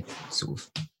when they sort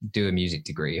of do a music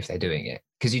degree, if they're doing it.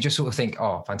 Because you just sort of think,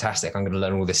 oh, fantastic, I'm going to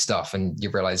learn all this stuff. And you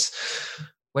realize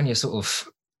when you're sort of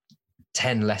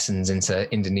 10 lessons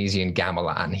into Indonesian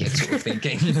gamelan, you're sort of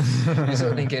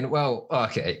thinking, well,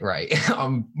 okay, right,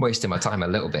 I'm wasting my time a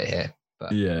little bit here.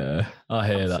 But yeah, I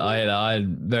hear that.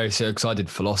 I'm very so because I did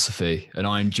philosophy, and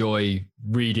I enjoy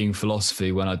reading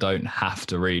philosophy when I don't have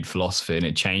to read philosophy, and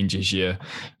it changes your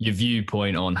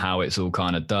viewpoint on how it's all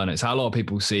kind of done. It's how a lot of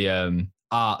people see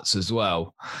arts as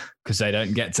well, because they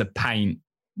don't get to paint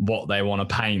what they want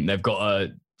to paint. They've got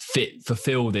to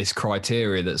fulfill this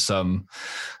criteria that some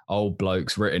old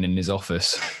bloke's written in his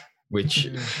office, which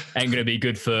ain't going to be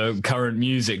good for current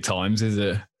music times, is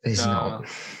it? It's not.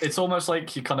 It's almost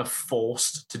like you're kind of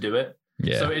forced to do it.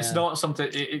 Yeah. So it's not something.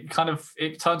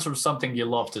 It turns from something you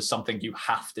love to something you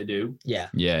have to do. Yeah.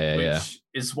 Which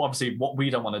is obviously what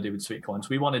we don't want to do with Sweet Coins.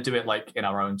 We want to do it like in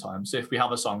our own time. So if we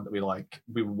have a song that we like,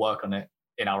 we will work on it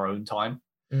in our own time.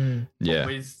 Yeah. But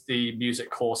with the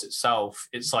music course itself,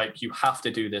 it's like you have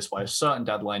to do this by a certain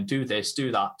deadline. Do this,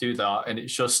 do that, and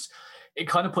it's just it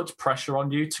kind of puts pressure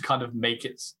on you to kind of make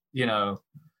it,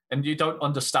 and you don't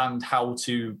understand how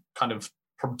to kind of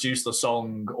produce the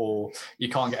song, or you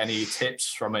can't get any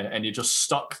tips from it, and you're just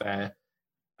stuck there.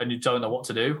 and you don't know what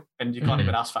to do, and you can't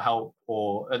even ask for help.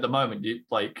 Or at the moment, you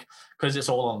like, because it's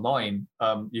all online,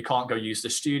 you can't go use the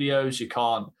studios, you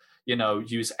can't,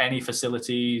 use any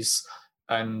facilities.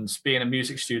 And being a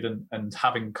music student and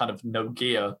having kind of no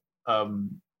gear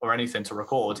or anything to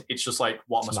record, it's just like,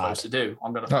 what am I supposed to do?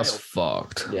 I'm gonna fail. That's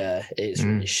fucked. Yeah, it's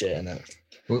really shit, isn't it?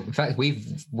 Well, in fact,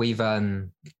 we've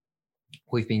been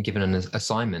given an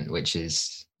assignment, which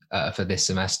is for this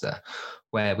semester,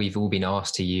 where we've all been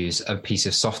asked to use a piece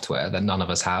of software that none of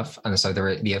us have, and so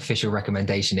the official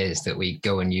recommendation is that we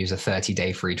go and use a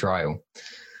 30-day free trial.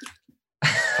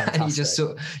 And you just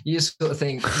sort of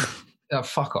think, oh,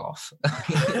 fuck off.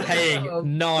 Paying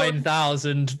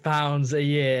 £9,000 a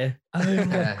year. Oh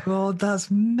my God,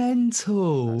 that's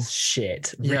mental. That's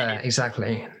shit. Really. Yeah,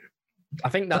 exactly. I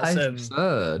think that's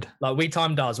absurd. Like we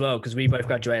timed out as well because we both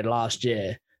graduated last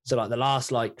year. So like the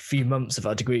last few months of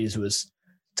our degrees was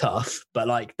tough, but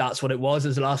like that's what it was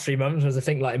as the last 3 months. Was I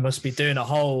think like it must be doing a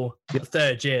whole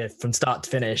third year from start to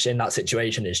finish in that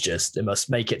situation is just, it must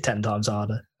make it 10 times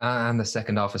harder. And the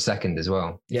second half a second as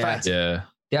well. Yeah. In fact, yeah.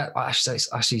 It's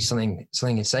actually something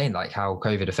insane, like how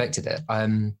COVID affected it.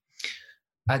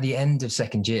 At the end of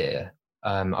second year,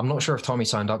 I'm not sure if Tommy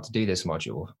signed up to do this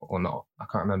module or not. I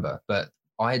can't remember, but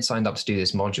I had signed up to do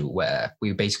this module where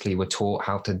we basically were taught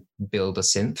how to build a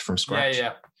synth from scratch.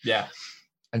 Yeah.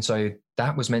 And so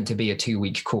that was meant to be a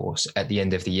 2-week course at the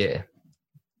end of the year.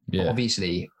 Yeah. But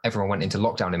obviously, everyone went into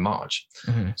lockdown in March.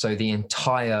 Mm-hmm. So the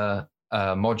entire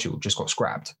module just got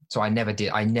scrapped. So I never did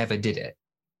it.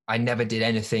 I never did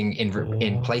anything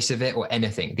in place of it or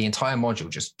anything. The entire module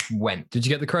just went. Did you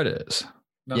get the credits?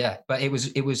 No. Yeah, but it was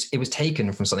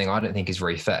taken from something I don't think is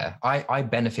very fair. I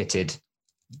benefited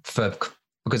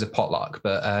because of potluck,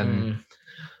 but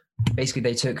basically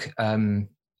they took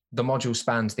the module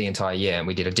spanned the entire year, and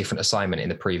we did a different assignment in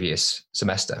the previous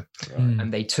semester,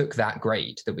 and they took that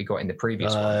grade that we got in the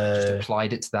previous one, just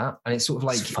applied it to that, and it's sort of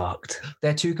like fucked.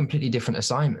 They're two completely different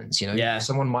assignments.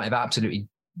 Someone might have absolutely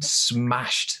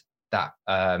smashed that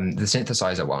the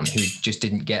synthesizer one who just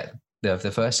didn't get the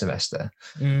first semester.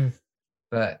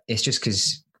 But it's just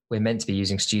because we're meant to be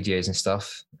using studios and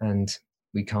stuff, and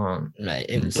we can't. Mate,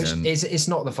 it's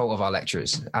not the fault of our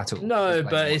lecturers at all. No,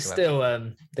 but it's still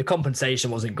the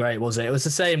compensation wasn't great, was it? It was the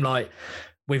same like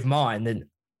with mine. Then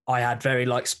I had very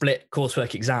split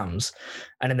coursework exams,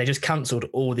 and then they just cancelled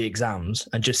all the exams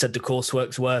and just said the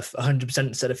coursework's worth 100%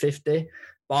 instead of 50.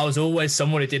 But I was always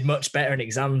someone who did much better in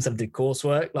exams than did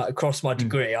coursework. Like across my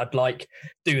degree, I'd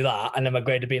do that, and then my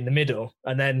grade would be in the middle,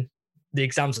 and then the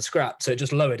exams are scrapped, so it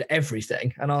just lowered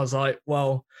everything. And I was like,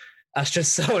 well, that's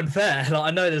just so unfair.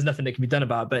 I know there's nothing that can be done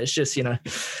about it, but it's just,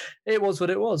 it was what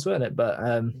it was, wasn't it? But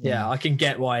yeah, I can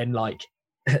get why in the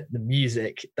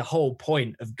music, the whole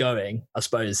point of going, I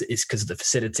suppose, is because of the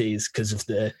facilities, because of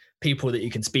the people that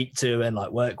you can speak to and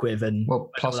work with. And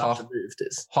plus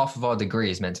half of our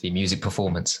degree is meant to be music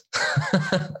performance.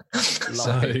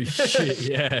 So shit,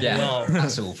 yeah. Wow.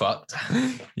 That's all fucked.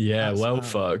 Yeah, that's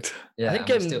fucked. Yeah, I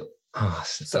think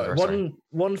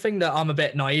one thing that I'm a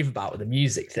bit naive about with the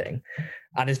music thing,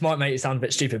 and this might make it sound a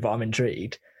bit stupid, but I'm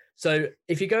intrigued. So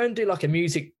if you go and do a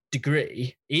music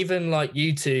degree, even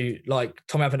you two,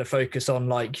 Tom having to focus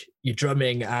on your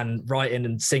drumming and writing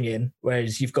and singing,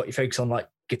 whereas you've got your focus on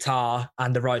guitar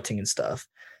and the writing and stuff.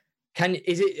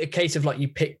 Is it a case of you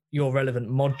pick your relevant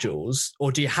modules,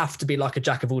 or do you have to be a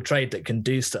jack of all trade that can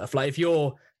do stuff? If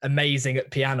you're amazing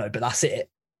at piano, but that's it,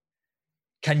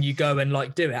 can you go and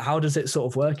do it? How does it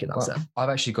sort of work in that sense? I've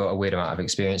actually got a weird amount of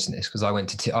experience in this because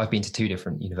I've been to 2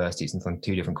 different universities and done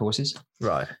 2 different courses.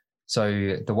 Right.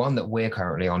 So the one that we're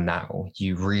currently on now,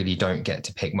 you really don't get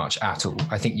to pick much at all.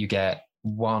 I think you get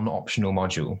 1 optional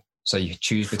module. So you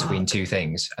choose between 2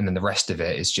 things, and then the rest of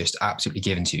it is just absolutely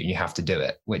given to you and you have to do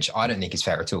it, which I don't think is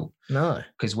fair at all. No.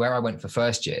 Because where I went for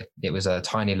first year, it was a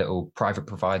tiny little private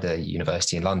provider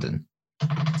university in London.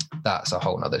 That's a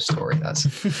whole nother story.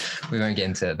 We won't get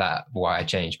into that, why I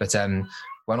changed. But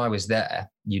when I was there,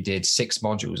 you did 6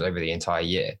 modules over the entire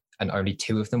year, and only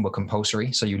 2 of them were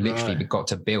compulsory. So you literally got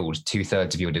to build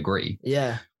 2/3 of your degree.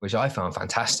 Yeah. Which I found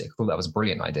fantastic. I thought that was a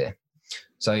brilliant idea.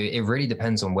 So it really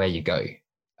depends on where you go.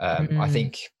 I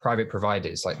think private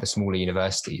providers, like the smaller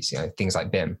universities, things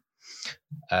like BIM,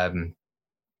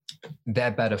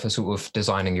 they're better for sort of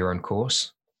designing your own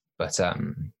course. But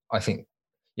I think,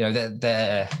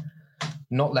 they're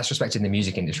not less respected in the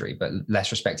music industry, but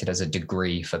less respected as a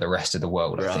degree for the rest of the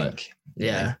world, I think.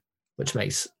 Yeah. Which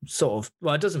makes it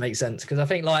doesn't make sense, because I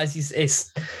think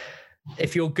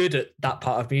if you're good at that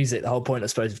part of music, the whole point, I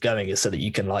suppose, of going is so that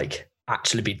you can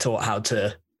actually be taught how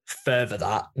to further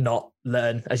that, not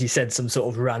learn, as you said, some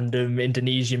sort of random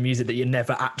Indonesian music that you're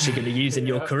never actually going to use in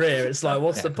your career. It's like,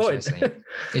 what's the point?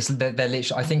 It's they're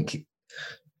literally, I think,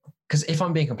 because if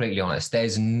I'm being completely honest,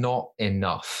 there's not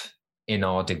enough in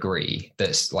our degree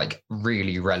that's like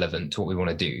really relevant to what we want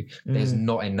to do. There's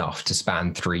not enough to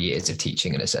span 3 years of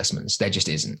teaching and assessments. There just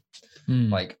isn't.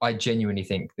 Like, I genuinely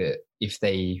think that if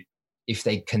they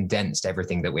condensed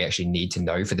everything that we actually need to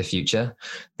know for the future,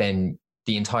 then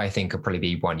the entire thing could probably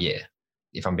be 1 year,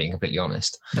 if I'm being completely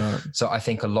honest. So I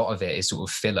think a lot of it is sort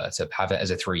of filler to have it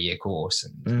as a 3-year course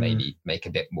and maybe make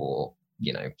a bit more,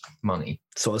 you know, money.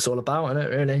 That's what it's all about, isn't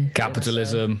it, really?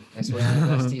 Capitalism. That's what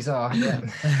universities are, yeah.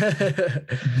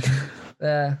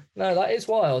 Yeah, no, that is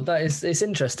wild. It's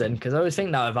interesting, because I always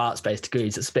think now of arts-based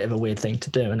degrees, it's a bit of a weird thing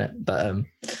to do, isn't it? But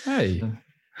hey.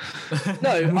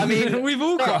 No, I mean, we've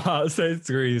all got arts-based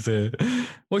degrees here.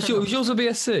 What's yours a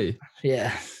BSc?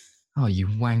 Yeah. Oh, you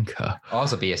wanker.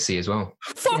 Ours a BSc as well.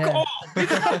 Fuck off!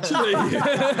 Actually.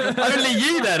 Only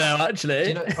you then,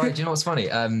 actually. Do you know what's funny?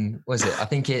 Was it? I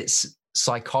think it's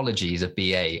psychology is a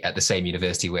BA at the same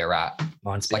university we're at.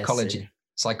 Mine's psychology. BSc.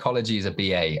 Psychology is a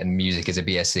BA and music is a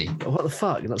BSc. What the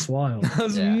fuck? That's wild.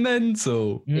 That's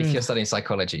mental. If you're studying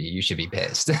psychology, you should be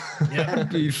pissed. Yeah. I'd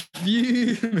be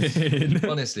fuming.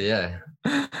 Honestly, yeah.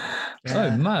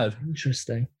 Oh, mad.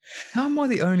 Interesting. How am I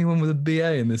the only one with a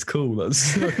BA in this call?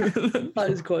 That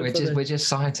is quite funny. We're just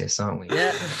scientists, aren't we?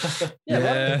 Yeah.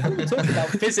 Yeah. Well, we're talking about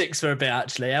physics for a bit,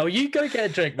 actually. Oh, you go get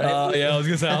a drink, mate. Yeah, I was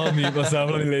going to say, I'll mute myself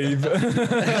when I leave.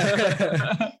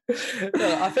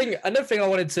 No, I think another thing I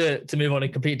wanted to move on in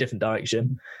a completely different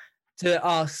direction to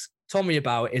ask Tommy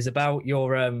about is about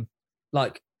your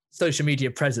like social media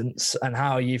presence and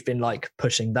how you've been like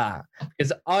pushing that,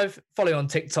 because I've followed on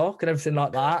TikTok and everything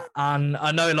like that, and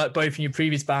I know like both in your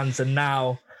previous bands and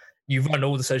now you run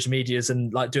all the social medias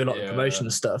and like do a lot of promotion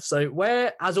and stuff. So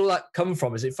where has all that come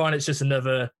from? Is it fine it's just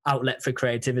another outlet for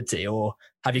creativity, or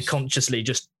have you consciously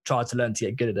just tried to learn to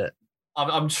get good at it?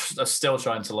 I'm still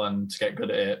trying to learn to get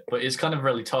good at it, but it's kind of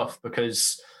really tough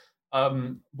because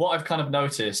what I've kind of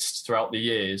noticed throughout the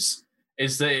years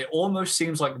is that it almost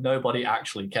seems like nobody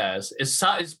actually cares.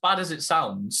 As bad as it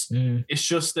sounds, it's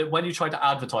just that when you try to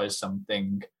advertise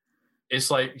something, it's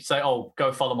like you say, oh,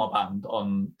 go follow my band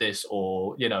on this,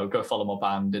 or, you know, go follow my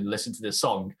band and listen to this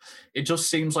song. It just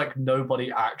seems like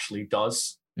nobody actually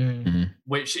does.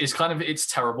 Which is kind of, it's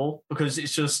terrible, because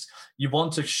it's just, you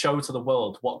want to show to the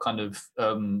world what kind of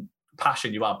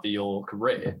passion you have for your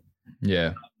career.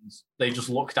 Yeah. And they just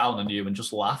look down on you and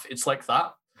just laugh. It's like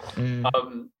that. And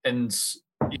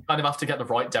you kind of have to get the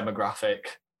right demographic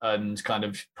and kind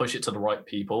of push it to the right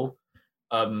people.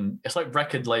 It's like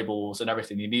record labels and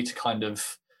everything. You need to kind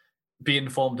of be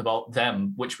informed about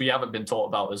them, which we haven't been taught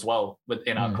about as well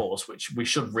within our course, which we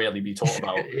should really be taught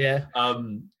about. Yeah.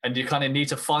 And you kind of need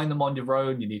to find them on your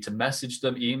own. You need to message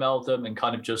them, email them, and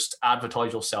kind of just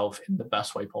advertise yourself in the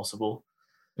best way possible.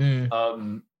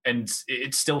 And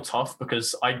it's still tough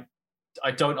because I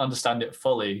don't understand it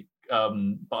fully,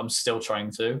 but I'm still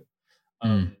trying to.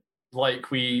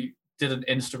 Like, we did an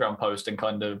Instagram post and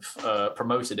kind of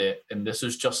promoted it, and this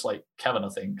was just like Kevin, I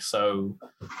think. So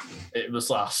it was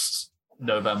last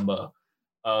November,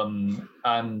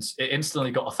 and it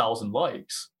instantly got 1,000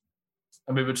 likes,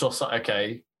 and we were just like,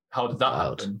 okay, how did that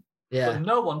happen? Yeah, but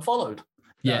no one followed.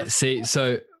 Yeah, see,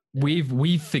 so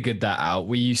we've figured that out.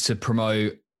 We used to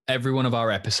promote every one of our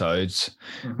episodes.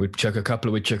 We'd chuck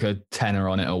a tenner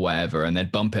on it or whatever, and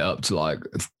they'd bump it up to like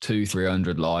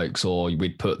 200-300 likes, or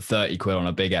we'd put 30 quid on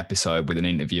a big episode with an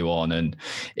interview on, and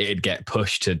it'd get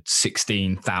pushed to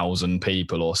 16,000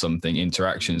 people or something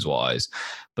interactions wise.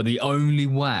 But the only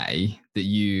way that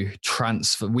you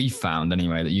transfer, we found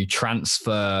anyway, that you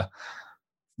transfer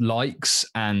likes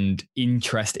and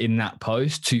interest in that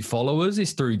post to followers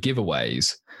is through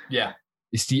giveaways. Yeah.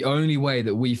 It's the only way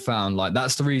that we found. Like,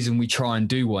 that's the reason we try and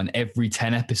do one every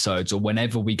 10 episodes or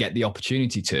whenever we get the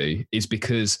opportunity to, is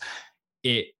because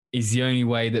it is the only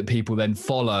way that people then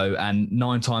follow, and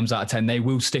 9 times out of 10 they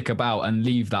will stick about and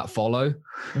leave that follow.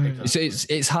 So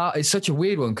it's hard. It's such a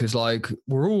weird one, because like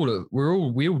we all do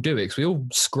it, because we all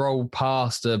scroll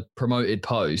past a promoted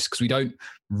post because we don't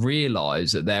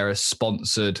realize that they're a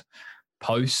sponsored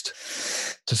post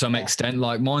to some extent.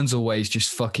 Like, mine's always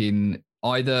just fucking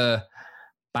either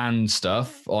band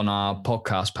stuff on our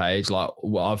podcast page. Like,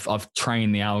 I've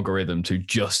trained the algorithm to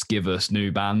just give us new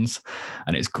bands,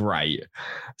 and it's great.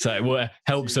 So it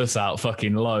helps us out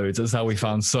fucking loads. That's how we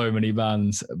found so many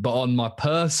bands. But on my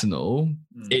personal,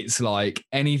 it's like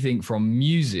anything from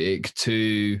music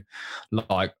to,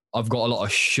 like, I've got a lot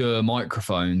of Shure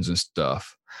microphones and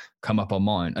stuff. come up on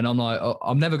mine, and I'm like, oh,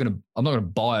 I'm not gonna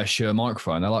buy a Shure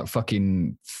microphone. They're like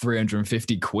fucking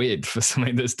 350 quid for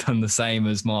something that's done the same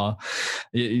as a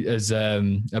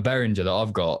Behringer that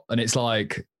I've got. And it's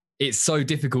like, it's so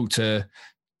difficult to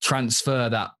transfer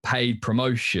that paid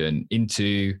promotion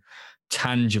into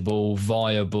tangible,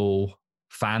 viable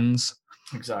fans.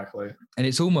 Exactly. And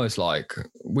it's almost like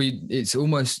it's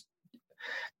almost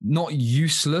not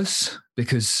useless,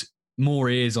 because more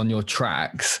ears on your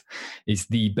tracks is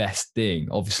the best thing.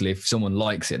 Obviously, if someone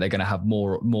likes it, they're going to have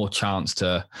more chance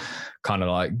to kind of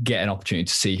like get an opportunity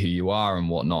to see who you are and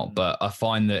whatnot. But I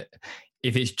find that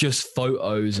if it's just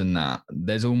photos and that,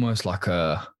 there's almost like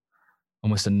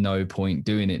almost a no point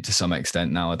doing it to some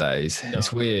extent nowadays. No.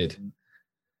 It's weird.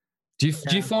 Do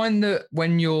you find that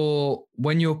when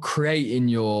you're creating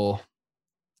your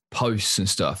posts and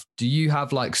stuff, do you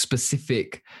have like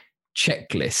specific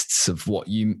checklists of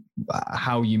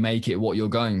how you make it, what you're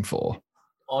going for?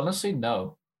 Honestly,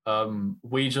 no.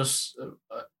 We just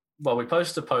we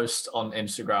post a post on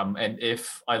Instagram, and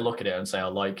if I look at it and say I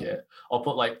like it, I'll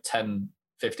put like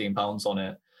 10-15 pounds on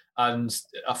it. And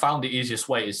I found the easiest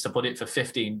way is to put it for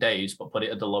 15 days, but put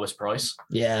it at the lowest price.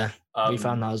 Yeah, we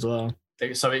found that as well.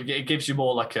 So it gives you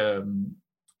more like a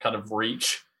kind of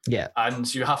reach. Yeah.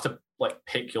 And you have to like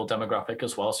pick your demographic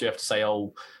as well. So you have to say,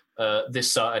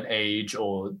 this certain age,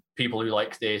 or people who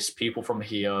like this, people from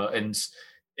here. And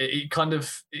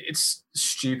it's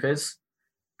stupid,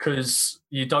 because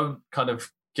you don't kind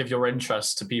of give your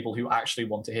interest to people who actually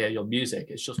want to hear your music.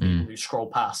 It's just people who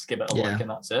scroll past, give it a like, and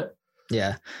that's it.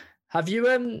 Yeah. Have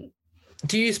you,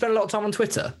 do you spend a lot of time on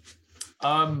Twitter?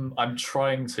 I'm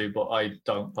trying to, but I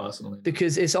don't personally.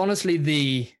 Because it's honestly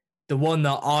the one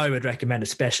that I would recommend,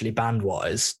 especially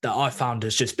band-wise, that I found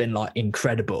has just been like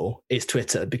incredible, is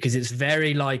Twitter, because it's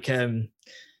very like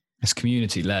it's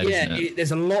community-led. Yeah,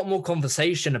 there's a lot more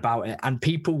conversation about it, and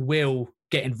people will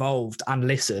get involved and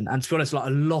listen. And to be honest, like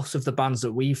a lot of the bands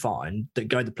that we find that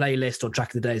go to the playlist or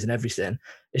track of the days and everything,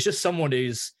 it's just someone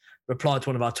who's replied to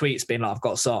one of our tweets being like, I've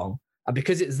got a song. And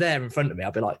because it's there in front of me,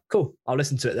 I'll be like, cool, I'll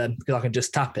listen to it then, because I can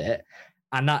just tap it.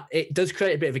 And that it does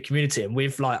create a bit of a community. And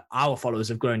we've like, our followers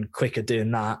have grown quicker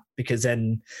doing that, because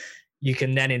then you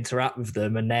can then interact with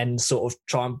them and then sort of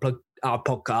try and plug our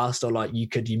podcast, or like you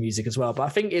could do music as well. But I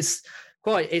think it's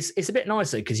a bit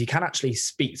nicer because you can actually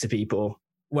speak to people.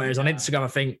 Whereas on Instagram, I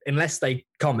think unless they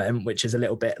comment, which is a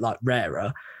little bit like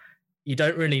rarer, you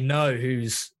don't really know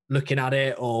who's looking at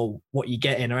it or what you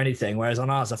get in or anything. Whereas on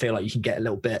ours, I feel like you can get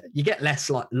you get less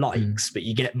like likes, but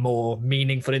you get more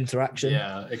meaningful interaction.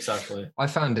 Yeah, exactly. I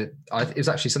found it was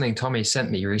actually something Tommy sent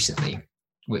me recently,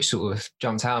 which sort of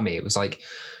jumped out at me. It was like,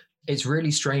 it's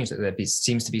really strange that there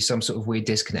seems to be some sort of weird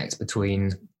disconnect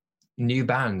between new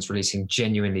bands releasing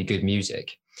genuinely good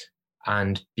music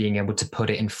and being able to put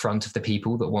it in front of the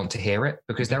people that want to hear it,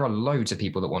 because there are loads of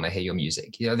people that want to hear your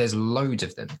music. You know, there's loads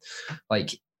of them.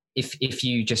 Like, if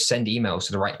you just send emails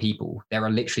to the right people, there are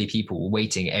literally people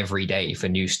waiting every day for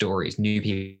new stories, new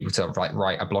people to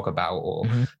write a blog about, or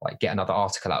like get another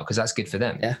article out, because that's good for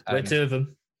them. Yeah, we're two of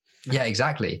them. Yeah,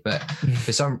 exactly. But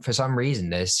for some reason,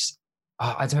 there's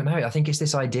I don't know. I think it's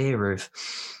this idea of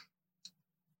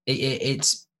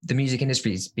it's the music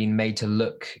industry has been made to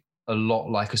look a lot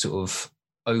like a sort of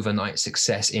overnight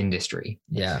success industry.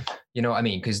 Yeah. You know what I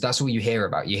mean? Because that's all you hear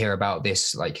about. You hear about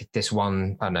this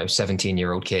one, I don't know,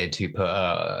 17-year-old kid who put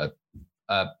a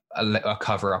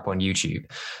cover up on YouTube,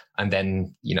 and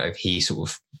then, you know, he sort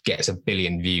of gets 1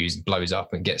 billion views, blows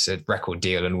up, and gets a record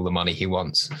deal and all the money he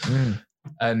wants.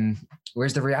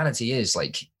 Whereas the reality is,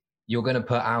 like, you're going to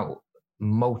put out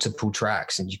multiple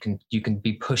tracks and you can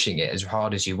be pushing it as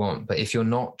hard as you want, but if you're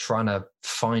not trying to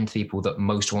find people that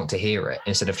most want to hear it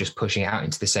instead of just pushing it out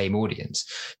into the same audience,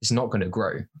 it's not going to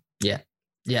grow. Yeah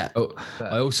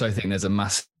I also think there's a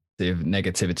massive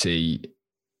negativity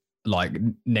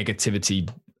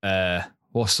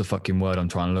what's the fucking word I'm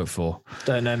trying to look for?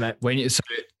 Don't know, mate.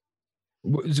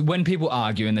 When people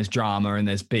argue and there's drama and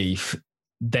there's beef,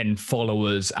 then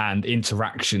followers and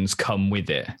interactions come with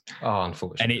it. Oh,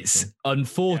 unfortunately. And it's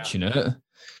unfortunate,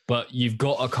 but you've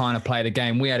got to kind of play the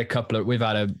game. We've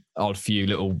had a few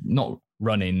little, not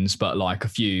run-ins, but like a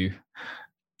few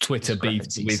Twitter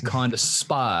beefs. We've kind of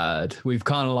sparred. We've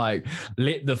kind of like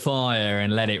lit the fire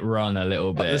and let it run a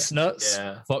little bit. Fuck the snuts.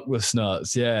 Yeah. Fuck the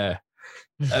snuts. Yeah.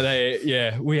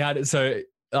 We had it. So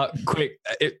quick,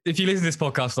 if you listen to this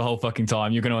podcast the whole fucking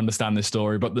time, you're going to understand this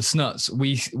story. But the Snuts,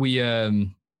 we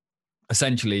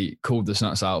essentially called the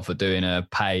Snuts out for doing a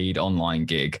paid online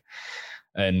gig,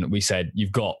 and we said,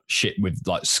 you've got shit with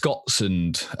like Scots,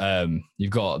 and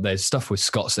there's stuff with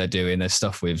Scots they're doing, there's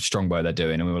stuff with Strongbow they're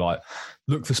doing, and we were like,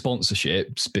 look for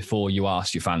sponsorships before you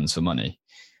ask your fans for money,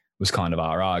 was kind of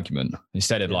our argument.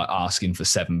 Instead of like asking for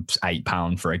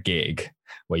 £7-8 for a gig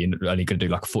where you're only going to do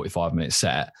like a 45-minute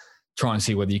set, try and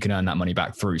see whether you can earn that money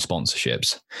back through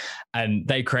sponsorships. And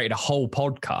they created a whole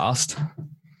podcast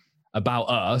about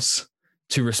us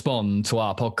to respond to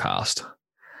our podcast.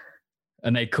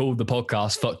 And they called the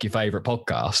podcast Fuck Your Favorite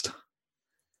Podcast.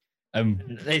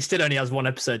 It still only has one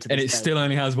episode to this and it day. still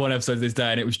only has one episode to this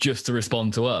day, and it was just to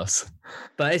respond to us.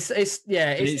 But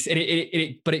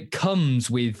but it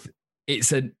comes with,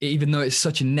 even though it's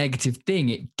such a negative thing,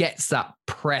 it gets that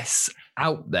press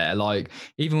out there. Like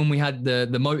even when we had the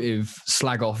Motive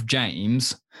slag off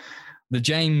James, the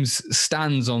James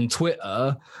stands on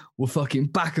Twitter were fucking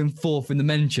back and forth in the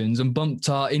mentions and bumped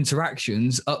our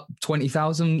interactions up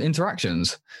 20,000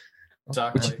 interactions.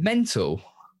 Exactly. Which is mental.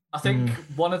 I think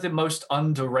one of the most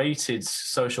underrated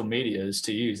social medias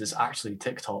to use is actually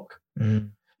TikTok.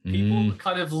 People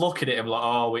kind of look at it and be like,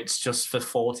 oh, it's just for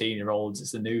 14-year-olds.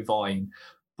 It's the new Vine.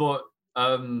 But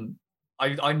I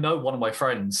know one of my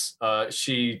friends,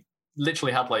 she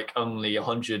literally had like only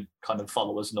 100 kind of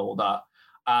followers and all that.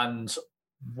 And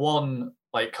one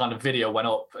like kind of video went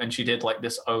up and she did like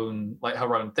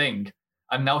her own thing.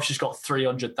 And now she's got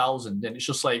 300,000, and it's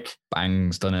just like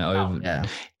bangs done it over. Yeah,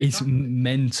 it's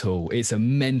mental. It's a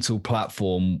mental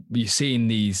platform. You're seeing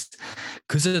these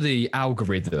because of the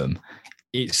algorithm.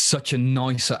 It's such a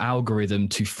nicer algorithm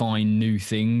to find new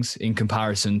things in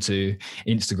comparison to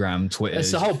Instagram, Twitter.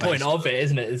 That's the whole Facebook. point of it,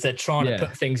 isn't it? Is they're trying to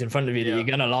put things in front of you that you're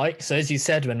gonna like. So as you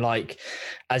said,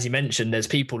 as you mentioned, there's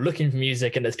people looking for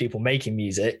music and there's people making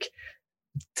music.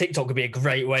 TikTok could be a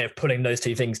great way of putting those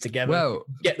two things together. Well,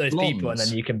 get those people, and then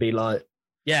you can be like,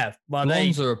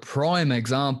 Blondes are a prime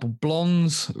example.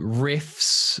 Blondes,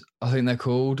 Riffs, I think they're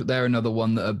called. They're another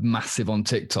one that are massive on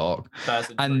TikTok. Bears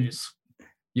and trees.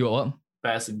 You what?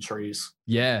 Bears and trees.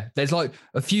 Yeah, there's like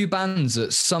a few bands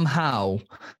that somehow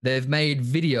they've made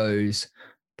videos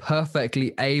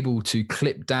perfectly able to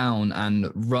clip down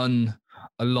and run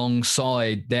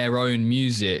alongside their own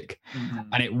music,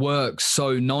 and it works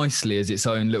so nicely as its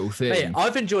own little thing. Hey,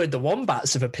 I've enjoyed the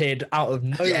Wombats have appeared out of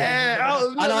nowhere.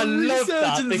 And I love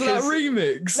that because that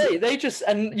remix. They just,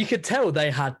 and you could tell they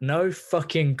had no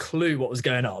fucking clue what was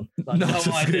going on. Like, Not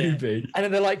no a idea. Scooby. And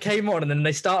then they like came on, and then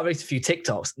they started making a few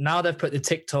TikToks. Now they've put the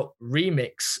TikTok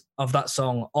remix of that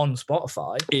song on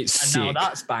Spotify. It's and sick. now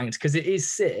that's banged because it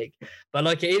is sick. But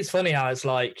like, it is funny how it's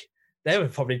like, they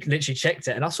would probably literally checked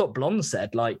it. And that's what Blonde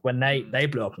said. Like when they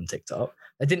blew up on TikTok,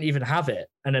 they didn't even have it.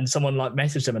 And then someone like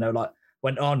messaged them and they were like,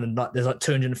 went on and like, there's like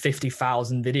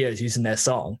 250,000 videos using their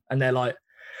song. And they're like,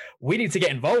 we need to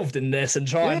get involved in this and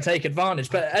try and take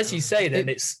advantage. But as you say, then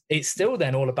it's still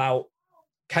then all about,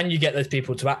 can you get those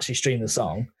people to actually stream the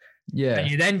song? Yeah.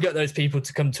 And you then get those people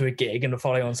to come to a gig and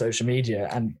follow on social media.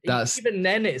 And even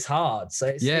then it's hard. So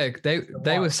it's,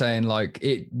 they were saying like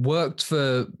it worked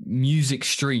for music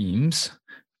streams,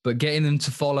 but getting them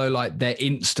to follow like their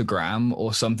Instagram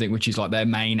or something, which is like their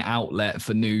main outlet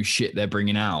for new shit they're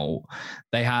bringing out.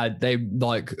 They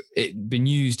like it been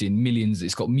used in millions.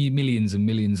 It's got millions and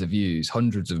millions of views,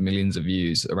 hundreds of millions of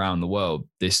views around the world.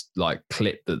 This like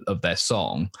clip of their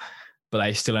song, but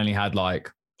they still only had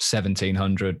like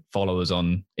 1,700 followers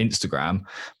on Instagram,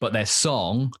 but their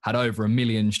song had over 1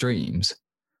 million streams,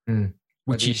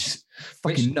 which is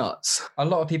fucking nuts. A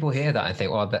lot of people hear that and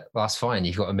think, well, that's fine.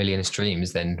 You've got 1 million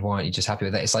streams, then why aren't you just happy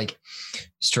with that? It's like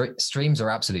streams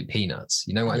are absolute peanuts.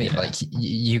 You know what I mean? Like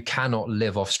you cannot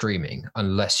live off streaming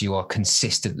unless you are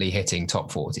consistently hitting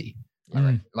top 40.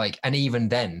 Like, and even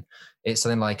then, it's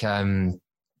something like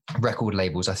record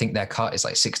labels. I think their cut is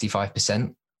like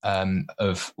 65%.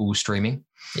 Of all streaming,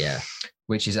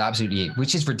 which is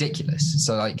ridiculous.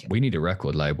 So like, we need a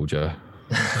record label, Joe.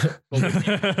 we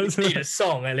need a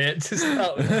song, Elliot, to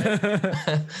start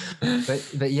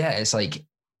with. but yeah, it's like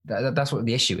that's what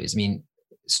the issue is. I mean,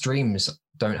 streams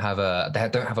don't have a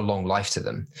long life to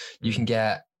them. You can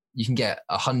get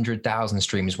 100,000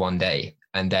 streams one day,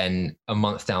 and then a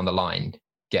month down the line,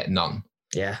 get none.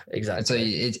 Yeah, exactly.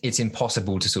 And so it's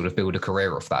impossible to sort of build a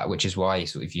career off that, which is why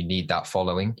sort of you need that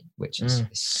following, which is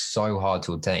so hard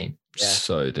to obtain. Yeah.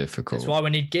 So difficult. That's why we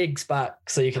need gigs back,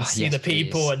 so you can see the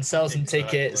people and sell some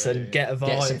tickets and get a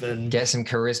vibe and get some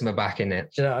charisma back in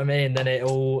it. Do you know what I mean? Then it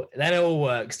all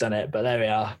works, doesn't it? But there we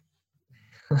are.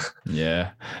 Yeah,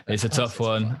 it's a tough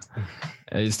one.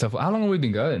 It's tough. How long have we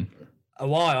been going? A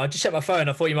while. I just checked my phone.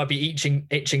 I thought you might be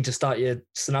itching to start your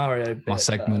scenario bit. My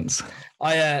segments.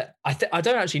 I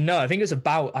don't actually know. I think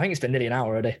it's been nearly an hour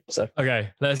already. So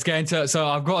okay, let's get into it. So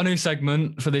I've got a new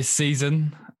segment for this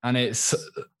season, and it's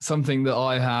something that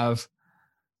I have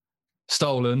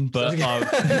stolen, but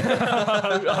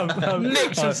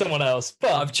nicked from someone else.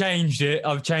 But I've changed it.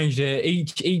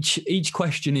 Each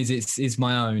question is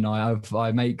my own.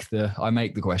 I make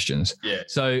the questions. Yeah.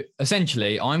 So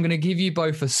essentially, I'm going to give you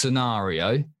both a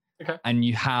scenario, Okay. and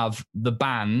you have the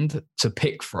band to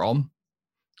pick from,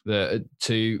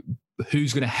 to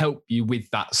who's going to help you with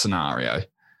that scenario.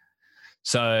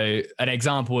 So an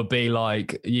example would be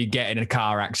like you get in a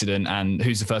car accident, and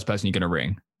who's the first person you're going to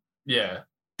ring? Yeah.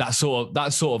 That sort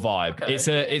of vibe. Okay.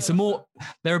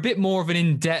 They're a bit more of an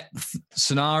in-depth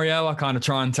scenario. I kind of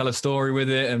try and tell a story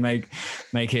with it and make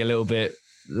it a little bit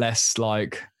less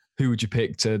like, who would you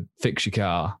pick to fix your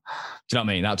car? Do you know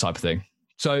what I mean? That type of thing.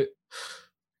 So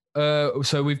who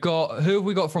have we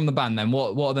got from the band then?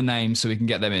 What are the names so we can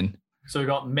get them in? So we've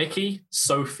got Mickey,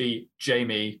 Sophie,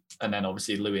 Jamie, and then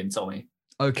obviously Louis and Tommy.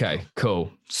 Okay,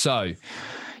 cool. So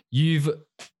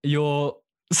you're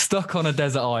stuck on a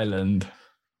desert island,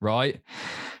 right?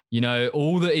 You know,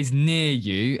 all that is near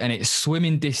you and it's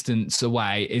swimming distance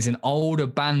away is an old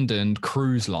abandoned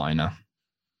cruise liner.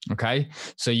 Okay.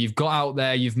 So you've got out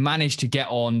there, you've managed to get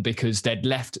on because they'd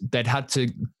had to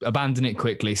abandon it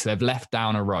quickly. So they've left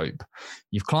down a rope.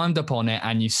 You've climbed up on it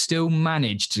and you still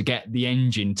managed to get the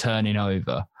engine turning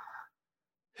over.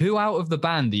 Who out of the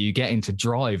band are you getting to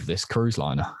drive this cruise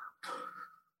liner?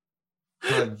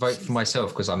 Can I vote for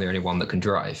myself because I'm the only one that can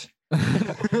drive?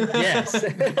 Yes.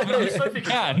 Sophie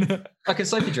Can. I can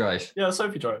Sophie drive. Yeah,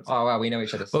 Sophie drives. Oh wow, we know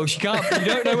each other. Well, she can't. You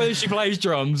don't know whether she plays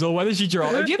drums or whether she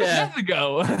drives. Have you ever met the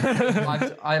girl?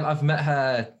 I've met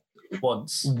her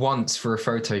Once for a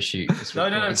photo shoot. No.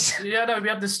 Yeah, no, we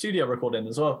had the studio recording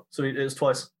as well. So it was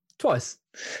twice.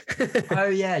 Oh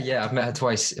yeah. I've met her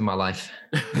twice in my life.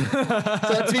 So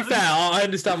to be fair, I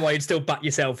understand why you'd still back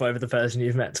yourself over the person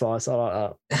you've met twice. I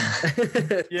like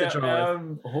that. Yeah.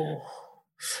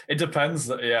 It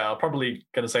depends. Yeah, I'm probably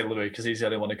going to say Louis because he's the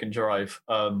only one who can drive.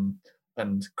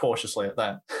 And cautiously at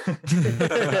that.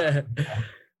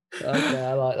 Okay,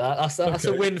 I like that. That's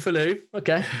a win for Lou.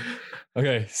 Okay.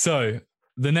 Okay, so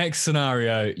the next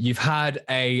scenario, you've had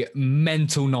a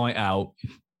mental night out.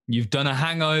 You've done a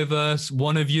hangover,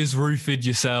 one of you's roofied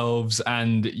yourselves,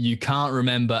 and you can't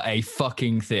remember a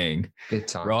fucking thing. Good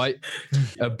time. Right?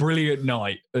 A brilliant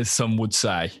night, as some would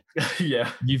say.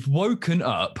 Yeah. You've woken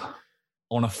up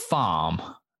on a farm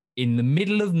in the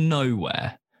middle of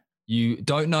nowhere. You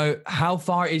don't know how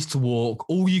far it is to walk.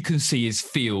 All you can see is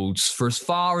fields for as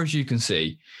far as you can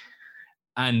see.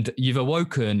 And you've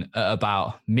awoken at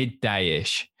about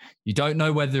midday-ish. You don't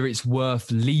know whether it's worth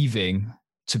leaving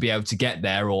to be able to get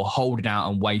there or holding out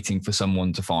and waiting for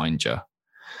someone to find you.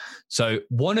 So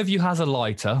one of you has a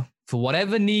lighter. For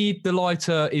whatever need the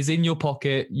lighter is in your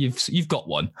pocket, you've got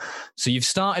one. So you've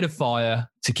started a fire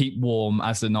to keep warm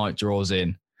as the night draws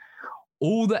in.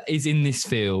 All that is in this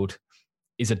field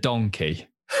is a donkey,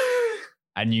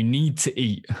 and you need to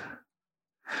eat.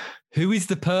 Who is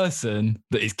the person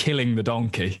that is killing the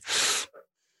donkey?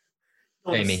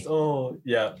 Jamie. Oh,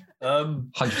 yeah.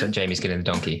 100% Jamie's killing the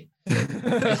donkey.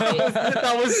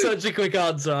 That was such a quick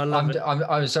answer. I love it.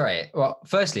 I'm sorry. Well,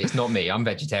 firstly, it's not me. I'm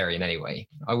vegetarian anyway.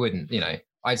 I wouldn't,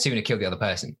 I'd sooner kill the other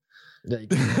person. There you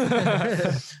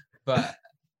go. But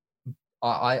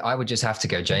I would just have to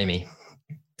go Jamie.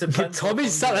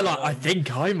 Tommy's sat there like, I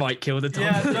think I might kill the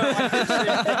donkey.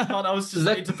 Yeah, no, I was just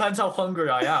saying, it depends how hungry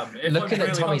I am. Looking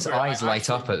at Tommy's eyes light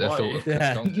up at the thought of the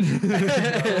donkey.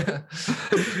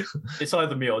 It's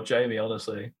either me or Jamie,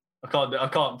 honestly. I can't.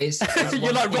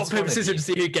 You're like rock, paper, scissors to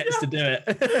see who gets to do it.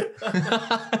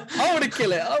 I want to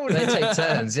kill it. They take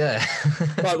turns, yeah.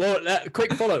 Right, well,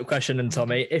 quick follow-up question then,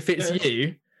 Tommy. If it's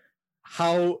you,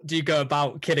 how do you go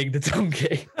about killing the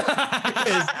donkey?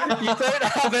 Because you don't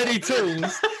have any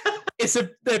tools.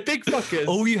 They're big fuckers.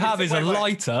 All you have is a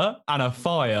lighter and a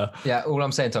fire. Yeah, all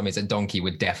I'm saying, Tommy, is a donkey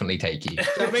would definitely take you.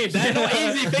 I mean, they're not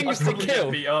easy things to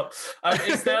kill. Beat up.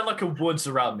 Is there like a woods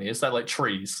around me? Is there like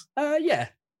trees? Yeah.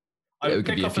 I would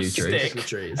pick up a stick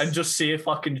and just see if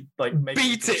I can make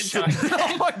beat it.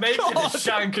 Make it a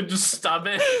shank and just stab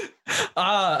it.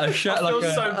 A shank. I feel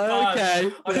so bad.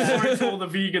 Okay. I'm sorry to all the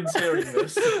vegans hearing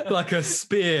this. Like a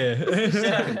spear.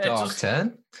 Yeah, Dark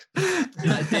turn.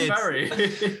 That did.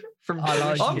 Very.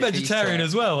 I'm vegetarian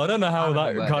as well. I don't know how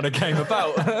that kind of came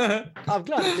about. I'm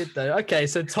glad it did though. Okay,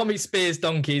 so Tommy spears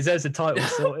donkeys. There's the title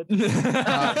sorted.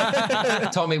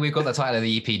 Tommy, we've got the title of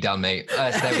the EP done, mate.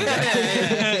 There we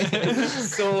go.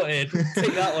 Sorted.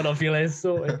 Take that one off your list.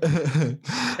 Sorted.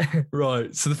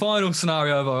 Right. So the final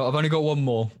scenario, I've only got one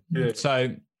more. Yeah.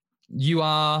 So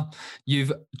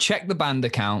you've checked the band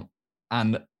account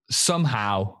and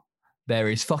somehow there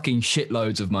is fucking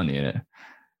shitloads of money in it.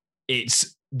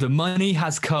 It's the money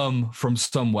has come from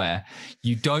somewhere.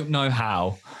 You don't know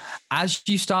how. As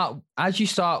you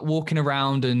start walking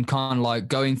around and kind of like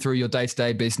going through your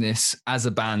day-to-day business as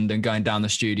a band and going down the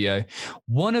studio,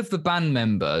 one of the band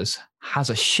members has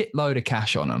a shitload of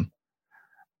cash on them.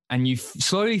 And you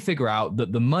slowly figure out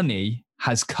that the money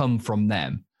has come from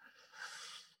them.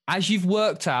 As you've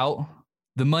worked out,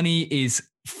 the money is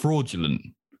fraudulent.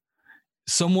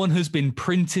 Someone has been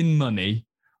printing money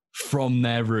from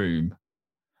their room.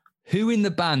 Who in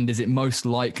the band is it most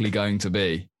likely going to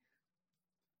be?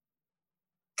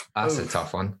 That's a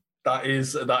tough one. That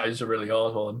is a really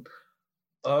hard one.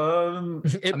 I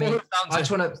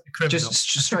just want to just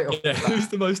straight off. Yeah, who's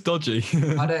the most dodgy?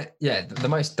 The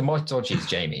most dodgy is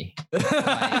Jamie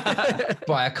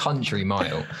by a country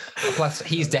mile. Plus,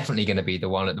 he's definitely going to be the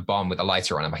one at the barn with a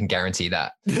lighter on him. I can guarantee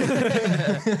that.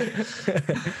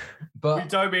 But we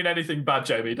don't mean anything bad,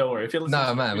 Jamie. Don't worry. If you're listening,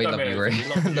 no, man, we love you, Rory.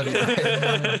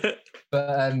 But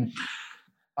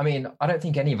I mean, I don't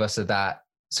think any of us are that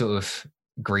sort of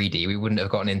greedy. We wouldn't have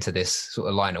gotten into this sort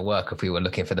of line of work if we were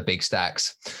looking for the big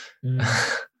stacks.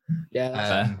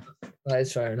 Yeah, that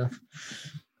is fair enough.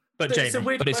 But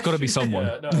Jamie, but it's got to be someone.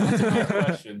 Yeah, no, that's a great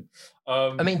question.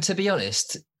 I mean, to be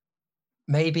honest,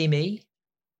 maybe me.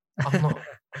 I'm not.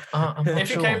 I'm not if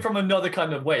sure. it came from another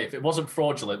kind of way, if it wasn't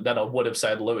fraudulent, then I would have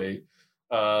said Louis.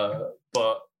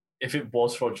 But if it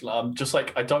was fraudulent, I'm just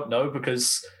like, I don't know,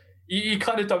 because you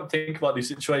kind of don't think about these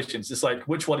situations. It's like,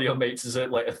 which one of your mates is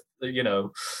it? Like, he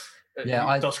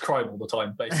does crime all the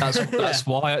time. Basically.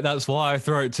 That's why I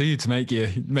throw it to you to make you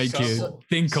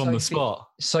think on the spot.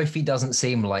 Sophie doesn't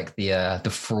seem like the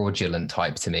fraudulent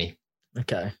type to me.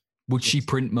 Okay. Would she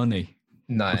print money?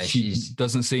 No, she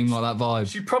doesn't seem like that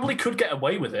vibe. She probably could get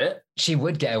away with it. She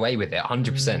would get away with it,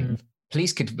 100%.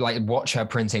 Police could like watch her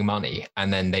printing money,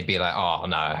 and then they'd be like, "Oh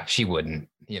no, she wouldn't."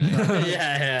 You know?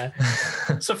 Yeah.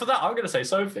 So for that, I'm going to say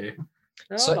Sophie.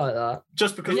 I like that.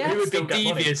 Just because he would be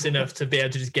devious enough to be able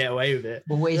to just get away with it.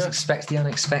 Always expect the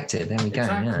unexpected. There we go.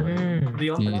 Exactly.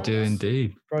 Yeah. You do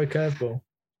indeed. Pro curveball.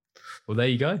 Well, there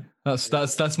you go.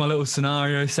 That's my little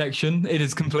scenario section. It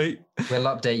is complete. We'll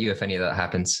update you if any of that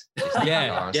happens.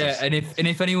 Yeah. And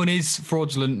if anyone is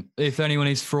fraudulent, if anyone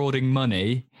is frauding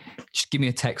money, just give me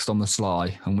a text on the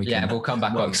sly, and we'll come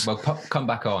back on. We'll come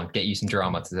back on. Get you some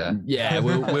drama to that. Yeah,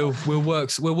 we'll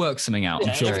work something out.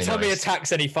 I'm sure. If somebody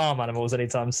attacks any farm animals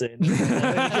anytime soon,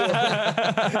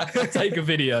 take a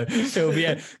video.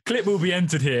 Clip will be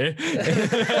entered here.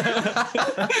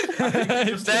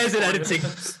 There's an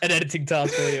editing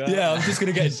task for you. Yeah, I'm just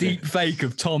gonna get a deep fake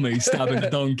of Tommy stabbing a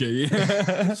donkey.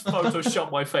 Just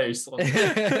Photoshop my face on this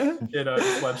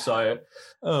website.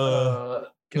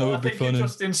 I think you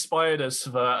just inspired us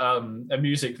for a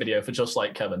music video for Just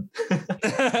Like Kevin.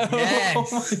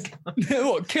 Yes.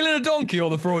 Oh what, killing a donkey or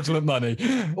the fraudulent money?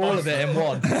 All of it in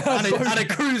one. And a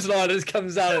cruise line that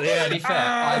comes out at the end. To be fair,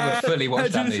 I would fully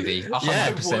watch that movie.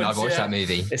 100% I'd watch that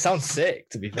movie. It sounds sick,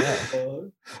 to be fair.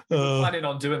 We're planning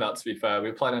on doing that, to be fair.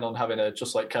 We're planning on having a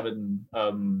Just Like Kevin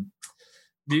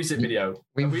music video.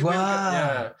 We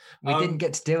didn't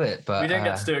get to do it, but we didn't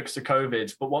get to do it because of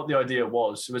COVID. But what the idea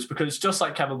was because Just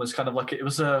Like Kevin was kind of like, it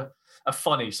was a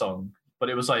funny song, but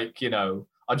it was like,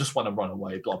 I just want to run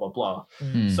away, blah blah blah.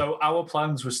 So our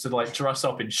plans was to like dress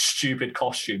up in stupid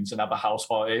costumes and have a house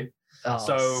party.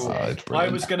 I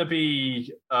was going to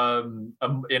be in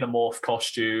a morph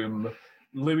costume.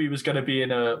 Louis was going to be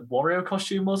in a Wario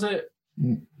costume, was it?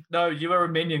 No, you were a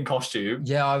Minion costume.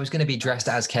 Yeah, I was going to be dressed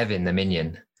as Kevin, the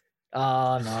Minion.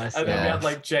 Oh, nice. And then we had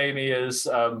like Jamie as,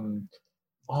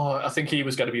 I think he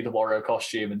was going to be the Wario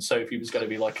costume, and Sophie was going to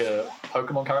be like a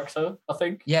Pokemon character, I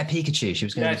think. Yeah, Pikachu. She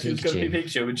was going to be Pikachu. She was going to be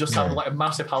Pikachu. We just had like a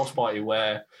massive house party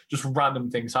where just random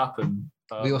things happen.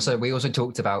 We also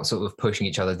talked about sort of pushing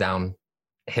each other down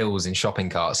hills in shopping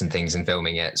carts and things and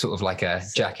filming it, sort of like a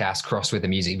Jackass cross with a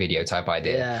music video type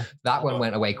idea. Yeah. That one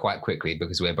went away quite quickly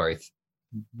because we're both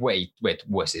we're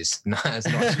wusses. No, it's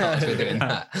not smart we're doing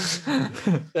that.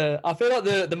 I feel like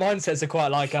the mindsets are quite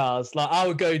like ours. Like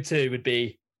our go-to would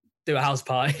be do a house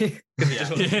party. We'll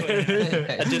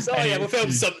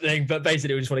film something, but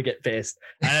basically we just want to get pissed.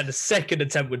 And then the second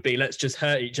attempt would be let's just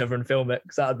hurt each other and film it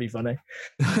because that would be funny.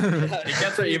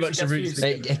 It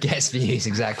gets views,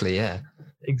 exactly. Yeah.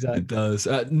 Exactly. It does.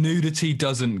 Nudity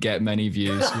doesn't get many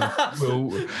views. We've got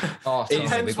to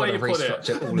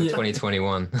restructure all of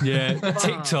 2021. Yeah,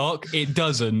 TikTok, it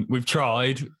doesn't. We've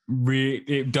tried.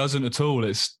 It doesn't at all.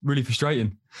 It's really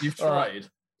frustrating. You've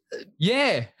tried?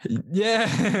 Yeah,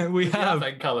 we have.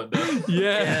 Calendar.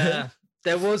 Yeah.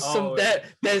 There was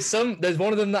there's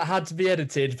one of them that had to be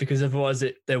edited because otherwise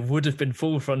there would have been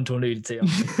full frontal nudity on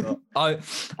TikTok. I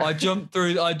jumped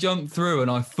through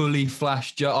and I fully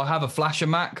flashed. I have a flasher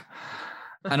Mac.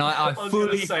 And I was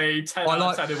fully gonna say 10 out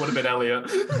of 10 it would have been Elliot.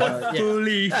 I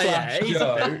fully flash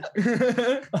Joe.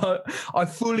 I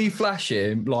fully flash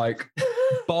him like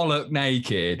bollock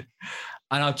naked,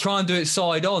 and I try and do it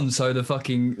side on so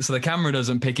the camera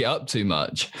doesn't pick it up too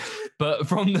much. But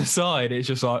from the side, it's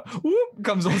just like whoop,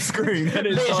 comes on screen, and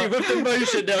it's like, with the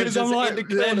motion, because I'm like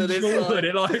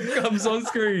it like comes on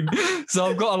screen. So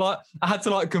I've got to I had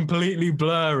to completely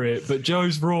blur it. But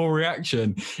Joe's raw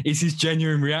reaction is his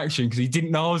genuine reaction because he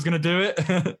didn't know I was going to do it.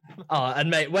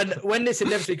 And mate, when this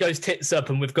inevitably goes tits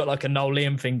up and we've got like a Noel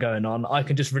Liam thing going on, I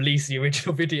can just release the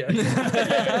original video,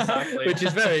 exactly. which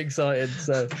is very exciting.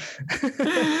 So,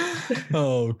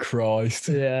 oh Christ,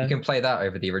 yeah, you can play that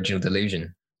over the original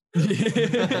Delusion.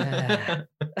 Yeah,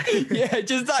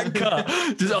 just that cut.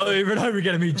 Just over and over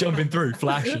again of me jumping through,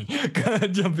 flashing,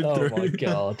 jumping through. Oh my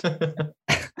God.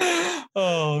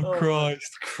 Oh Christ.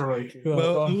 Crikey.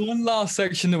 Well, one last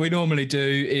section that we normally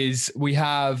do is we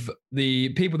have the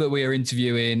people that we are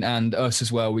interviewing and us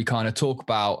as well. We kind of talk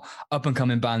about up and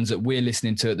coming bands that we're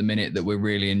listening to at the minute that we're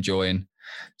really enjoying.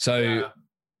 So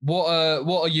what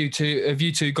are you two? Have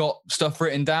you two got stuff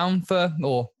written down for,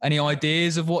 or any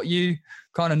ideas of what you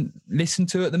kind of listen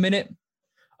to at the minute?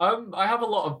 I have a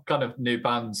lot of kind of new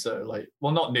bands that are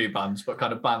not new bands, but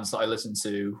kind of bands that I listen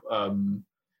to,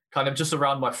 kind of just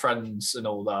around my friends and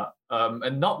all that.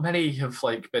 And not many have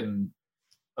been,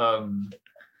 not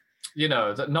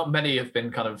many have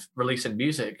been kind of releasing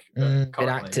music.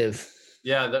 Inactive.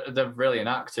 Yeah, they're really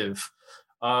inactive.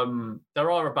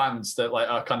 There are bands that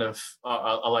are kind of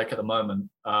I like at the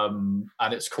moment, and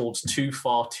it's called Too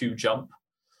Far to Jump.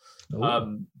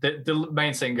 The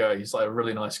main singer, he's a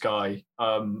really nice guy,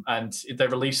 and they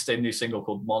released a new single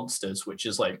called Monsters, which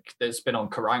is it's been on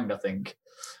Kerrang, I think.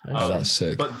 That's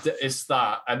sick. But it's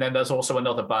that, and then there's also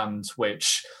another band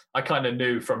which I kind of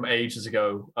knew from ages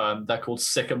ago. They're called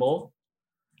Sycamore.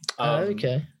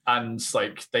 Okay. And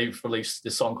they've released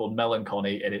this song called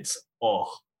Melancholy, and it's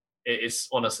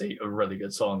honestly a really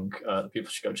good song.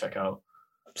 People should go check out.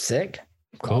 Sick.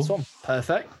 Cool. Nice one.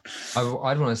 Perfect.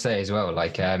 I'd want to say as well,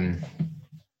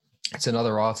 it's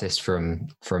another artist from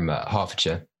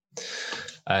Hertfordshire,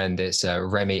 and it's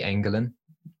Remy Engelen,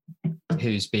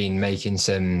 who's been making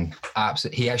some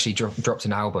he actually dropped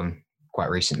an album quite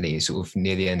recently, sort of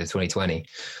near the end of 2020,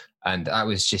 and that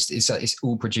was just it's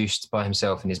all produced by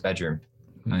himself in his bedroom.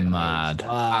 Mad.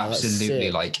 Wow,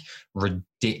 absolutely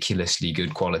ridiculously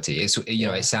good quality. It's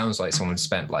it sounds like someone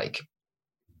spent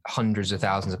hundreds of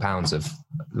thousands of pounds of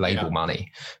label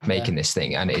money making this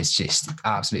thing, and it's just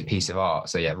absolute piece of art.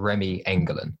 So yeah, Remy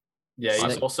Engelen. Yeah,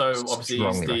 he's also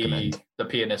obviously the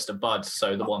pianist of Bud,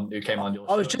 so the one who came on your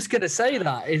show. I was just going to say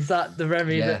that. Is that the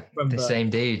Remy? Yeah, the same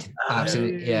dude.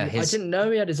 Absolutely. Yeah. I didn't know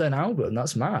he had his own album.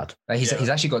 That's mad. He's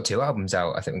actually got 2 albums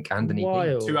out, I think, and an EP.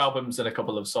 Wild. 2 albums and a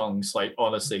couple of songs.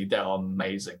 honestly, they're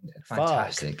amazing.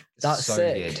 Fantastic. Fuck. That's so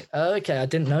sick. Good. Okay, I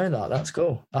didn't know that. That's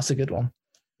cool. That's a good one.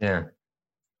 Yeah.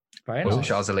 Very nice.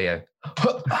 Charles Leo.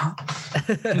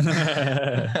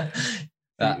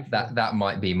 That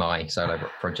might be my solo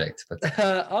project. But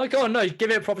go on, no, give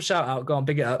it a proper shout out. Go on,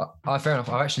 big it up. Fair enough.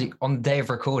 I've actually, on the day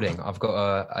of recording, I've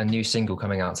got a new single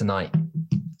coming out tonight.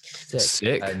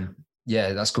 Sick.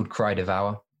 Yeah, that's called Cry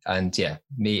Devour. And yeah,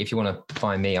 me, if you want to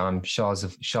find me, I'm Shards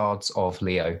of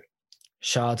Leo.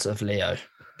 Shards of Leo.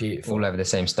 Beautiful. All over the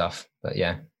same stuff. But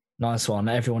yeah. Nice one.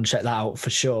 Everyone check that out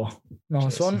for sure.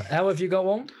 Nice one. How have you got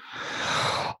one?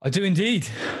 I do indeed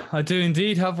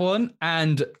have one.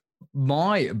 And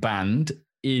my band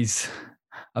is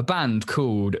a band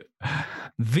called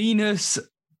Venus.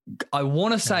 I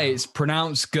want to say it's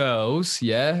pronounced girls,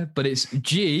 yeah, but it's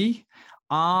GRRRLS.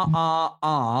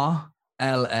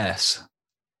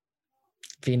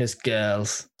 Venus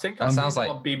Girls. I think that sounds like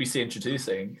BBC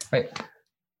introducing. Wait.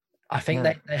 I think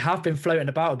they have been floating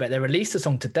about a bit. They released a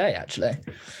song today, actually.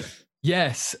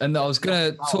 Yes, and I was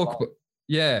going to talk about,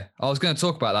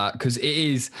 that because it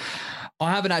is.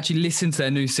 I haven't actually listened to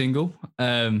their new single.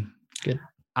 Good.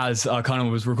 As I kind of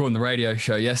was recording the radio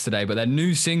show yesterday, but their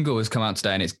new single has come out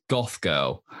today, and it's Goth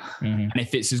Girl. Mm-hmm. And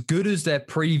if it's as good as their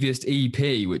previous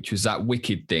EP, which was that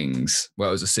Wicked Things, well,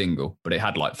 it was a single, but it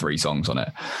had 3 songs on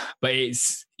it. But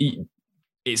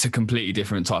it's a completely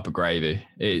different type of gravy.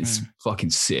 It's fucking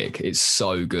sick. It's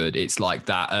so good. It's like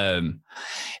that.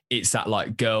 It's that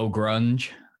girl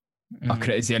grunge.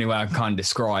 It's the only way I can kind of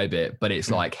describe it. But it's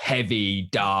heavy,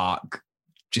 dark.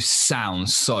 Just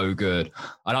sounds so good.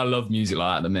 And I love music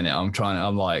like that at the minute.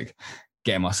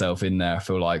 getting myself in there. I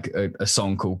feel like a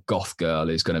song called Goth Girl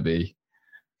is going to be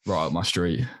right up my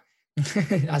street.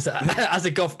 as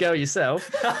a goth girl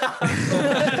yourself. What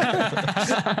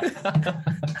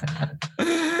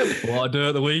I do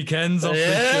at the weekends off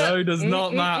the show does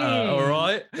not matter, all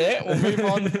right? Yeah, we'll move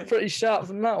on pretty sharp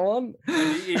from that one.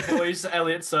 Boys,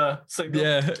 Elliot's single.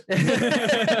 Yeah.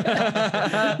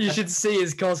 You should see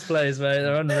his cosplays, mate.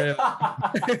 They're unreal.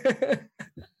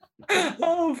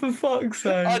 Oh, for fuck's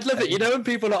sake. I'd love it. You know, when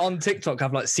people are on TikTok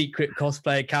have like secret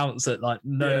cosplay accounts that like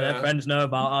none of their friends know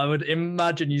about, I would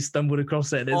imagine you stumbled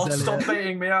across it. Stop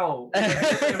baiting me out.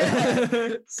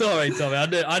 Sorry, Tommy.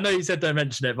 I know you said don't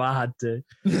mention it, but I had to.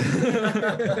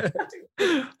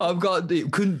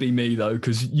 It couldn't be me though,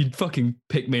 because you'd fucking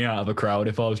pick me out of a crowd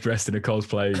if I was dressed in a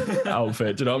cosplay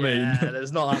outfit. Do you know what I mean?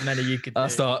 There's not that many you could do. I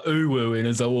start ooh-wooing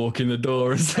as I walk in the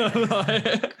door and stuff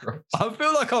like. I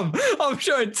feel like I'm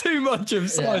showing too much of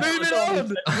side. Moving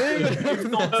on. You've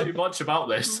not too much about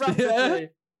this. Yeah.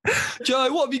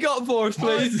 Joe, what have you got for us,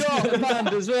 please? I've got a band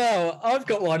as well. I've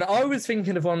got one. I was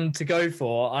thinking of one to go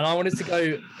for, and I wanted to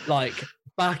go like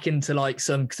back into like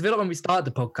some, because I feel like when we started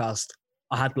the podcast,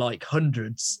 I had like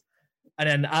hundreds. And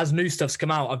then as new stuff's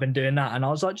come out, I've been doing that. And I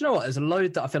was like, do you know what? There's a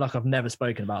load that I feel like I've never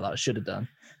spoken about that I should have done.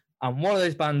 And one of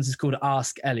those bands is called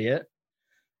Ask Elliot.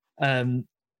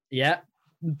 Yeah,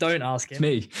 don't ask him.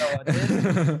 It's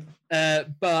me.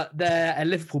 But they're a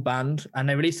Liverpool band and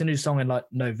they released a new song in like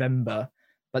November.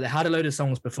 But they had a load of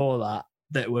songs before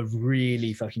that were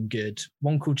really fucking good.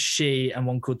 One called She and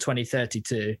one called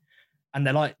 2032. And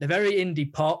they're very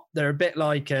indie pop. They're a bit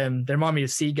like, they remind me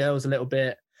of Seagulls a little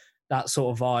bit, that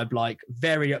sort of vibe, like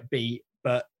very upbeat,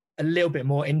 but a little bit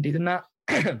more indie than that.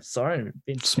 Sorry.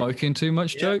 Smoking too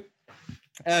much, Joe?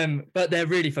 But they're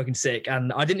really fucking sick.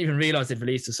 And I didn't even realize they'd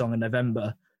released a song in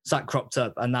November. So that cropped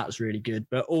up and that's really good.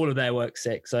 But all of their work's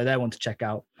sick. So they're one to check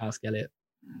out, Ask Elliot.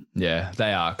 Yeah,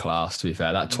 they are class, to be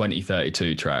fair. That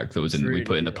 2032 track that was we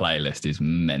put in the playlist is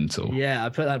mental. Yeah, I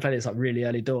put that in playlist like really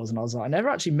early doors and I was like, I never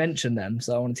actually mentioned them,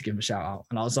 so I wanted to give them a shout out.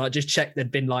 And I was like, just check they'd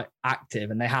been like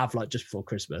active and they have like just before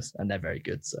Christmas and they're very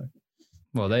good. So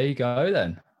Well, there you go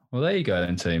then,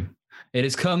 team. It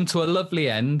has come to a lovely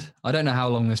end. I don't know how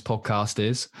long this podcast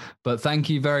is, but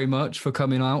thank you very much for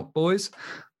coming out, boys.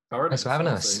 Thanks for having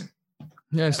us.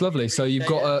 Yeah, it's lovely. So you've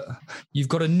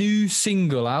got a new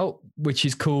single out, which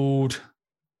is called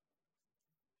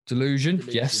Delusion.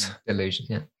 Yes, Delusion.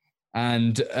 Yeah.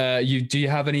 And do you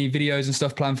have any videos and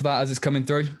stuff planned for that as it's coming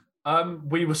through?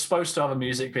 We were supposed to have a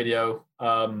music video,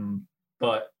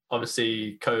 but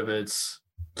obviously COVID's.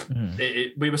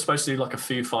 We were supposed to do like a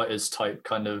Foo Fighters type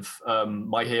kind of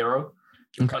My Hero.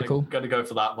 Okay, cool. Going to go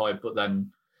for that vibe, but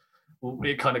then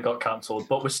it kind of got cancelled.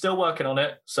 But we're still working on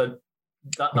it, so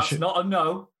that's not a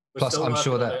no. Plus, I'm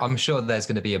sure there's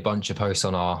going to be a bunch of posts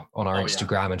on our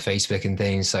Instagram and Facebook and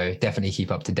things. So definitely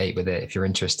keep up to date with it if you're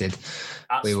interested.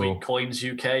 At Sweet Coins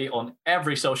UK on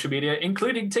every social media,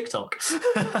 including TikTok.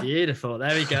 Beautiful.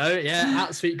 There we go. Yeah,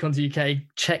 at Sweet Coins UK.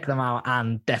 Check them out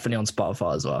and definitely on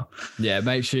Spotify as well. Yeah,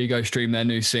 make sure you go stream their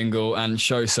new single and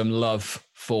show some love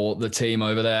for the team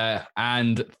over there.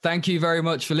 And thank you very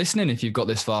much for listening if you've got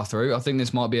this far through. I think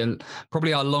this might be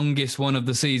probably our longest one of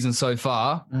the season so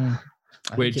far.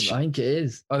 I think it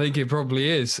is. I think it probably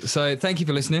is. So thank you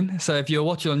for listening. So if you're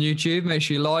watching on YouTube, make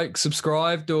sure you like,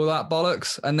 subscribe, do all that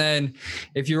bollocks. And then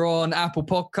if you're on Apple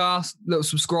Podcast, little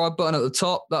subscribe button at the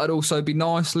top. That'd also be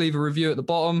nice. Leave a review at the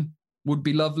bottom. Would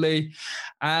be lovely.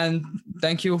 And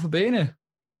thank you all for being here.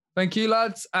 Thank you,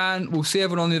 lads. And we'll see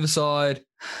everyone on the other side.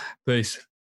 Peace.